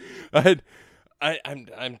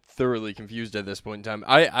 I'm thoroughly confused at this point in time.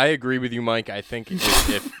 I agree with you, Mike. I think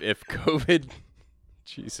if COVID,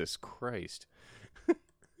 Jesus Christ,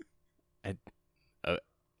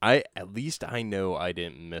 I at least I know I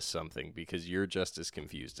didn't miss something because you're just as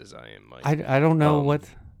confused as I am, Mike. I don't know what.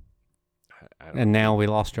 I don't And now we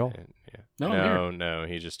lost Joel. Yeah. No, I'm here. No,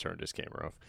 he just turned his camera off.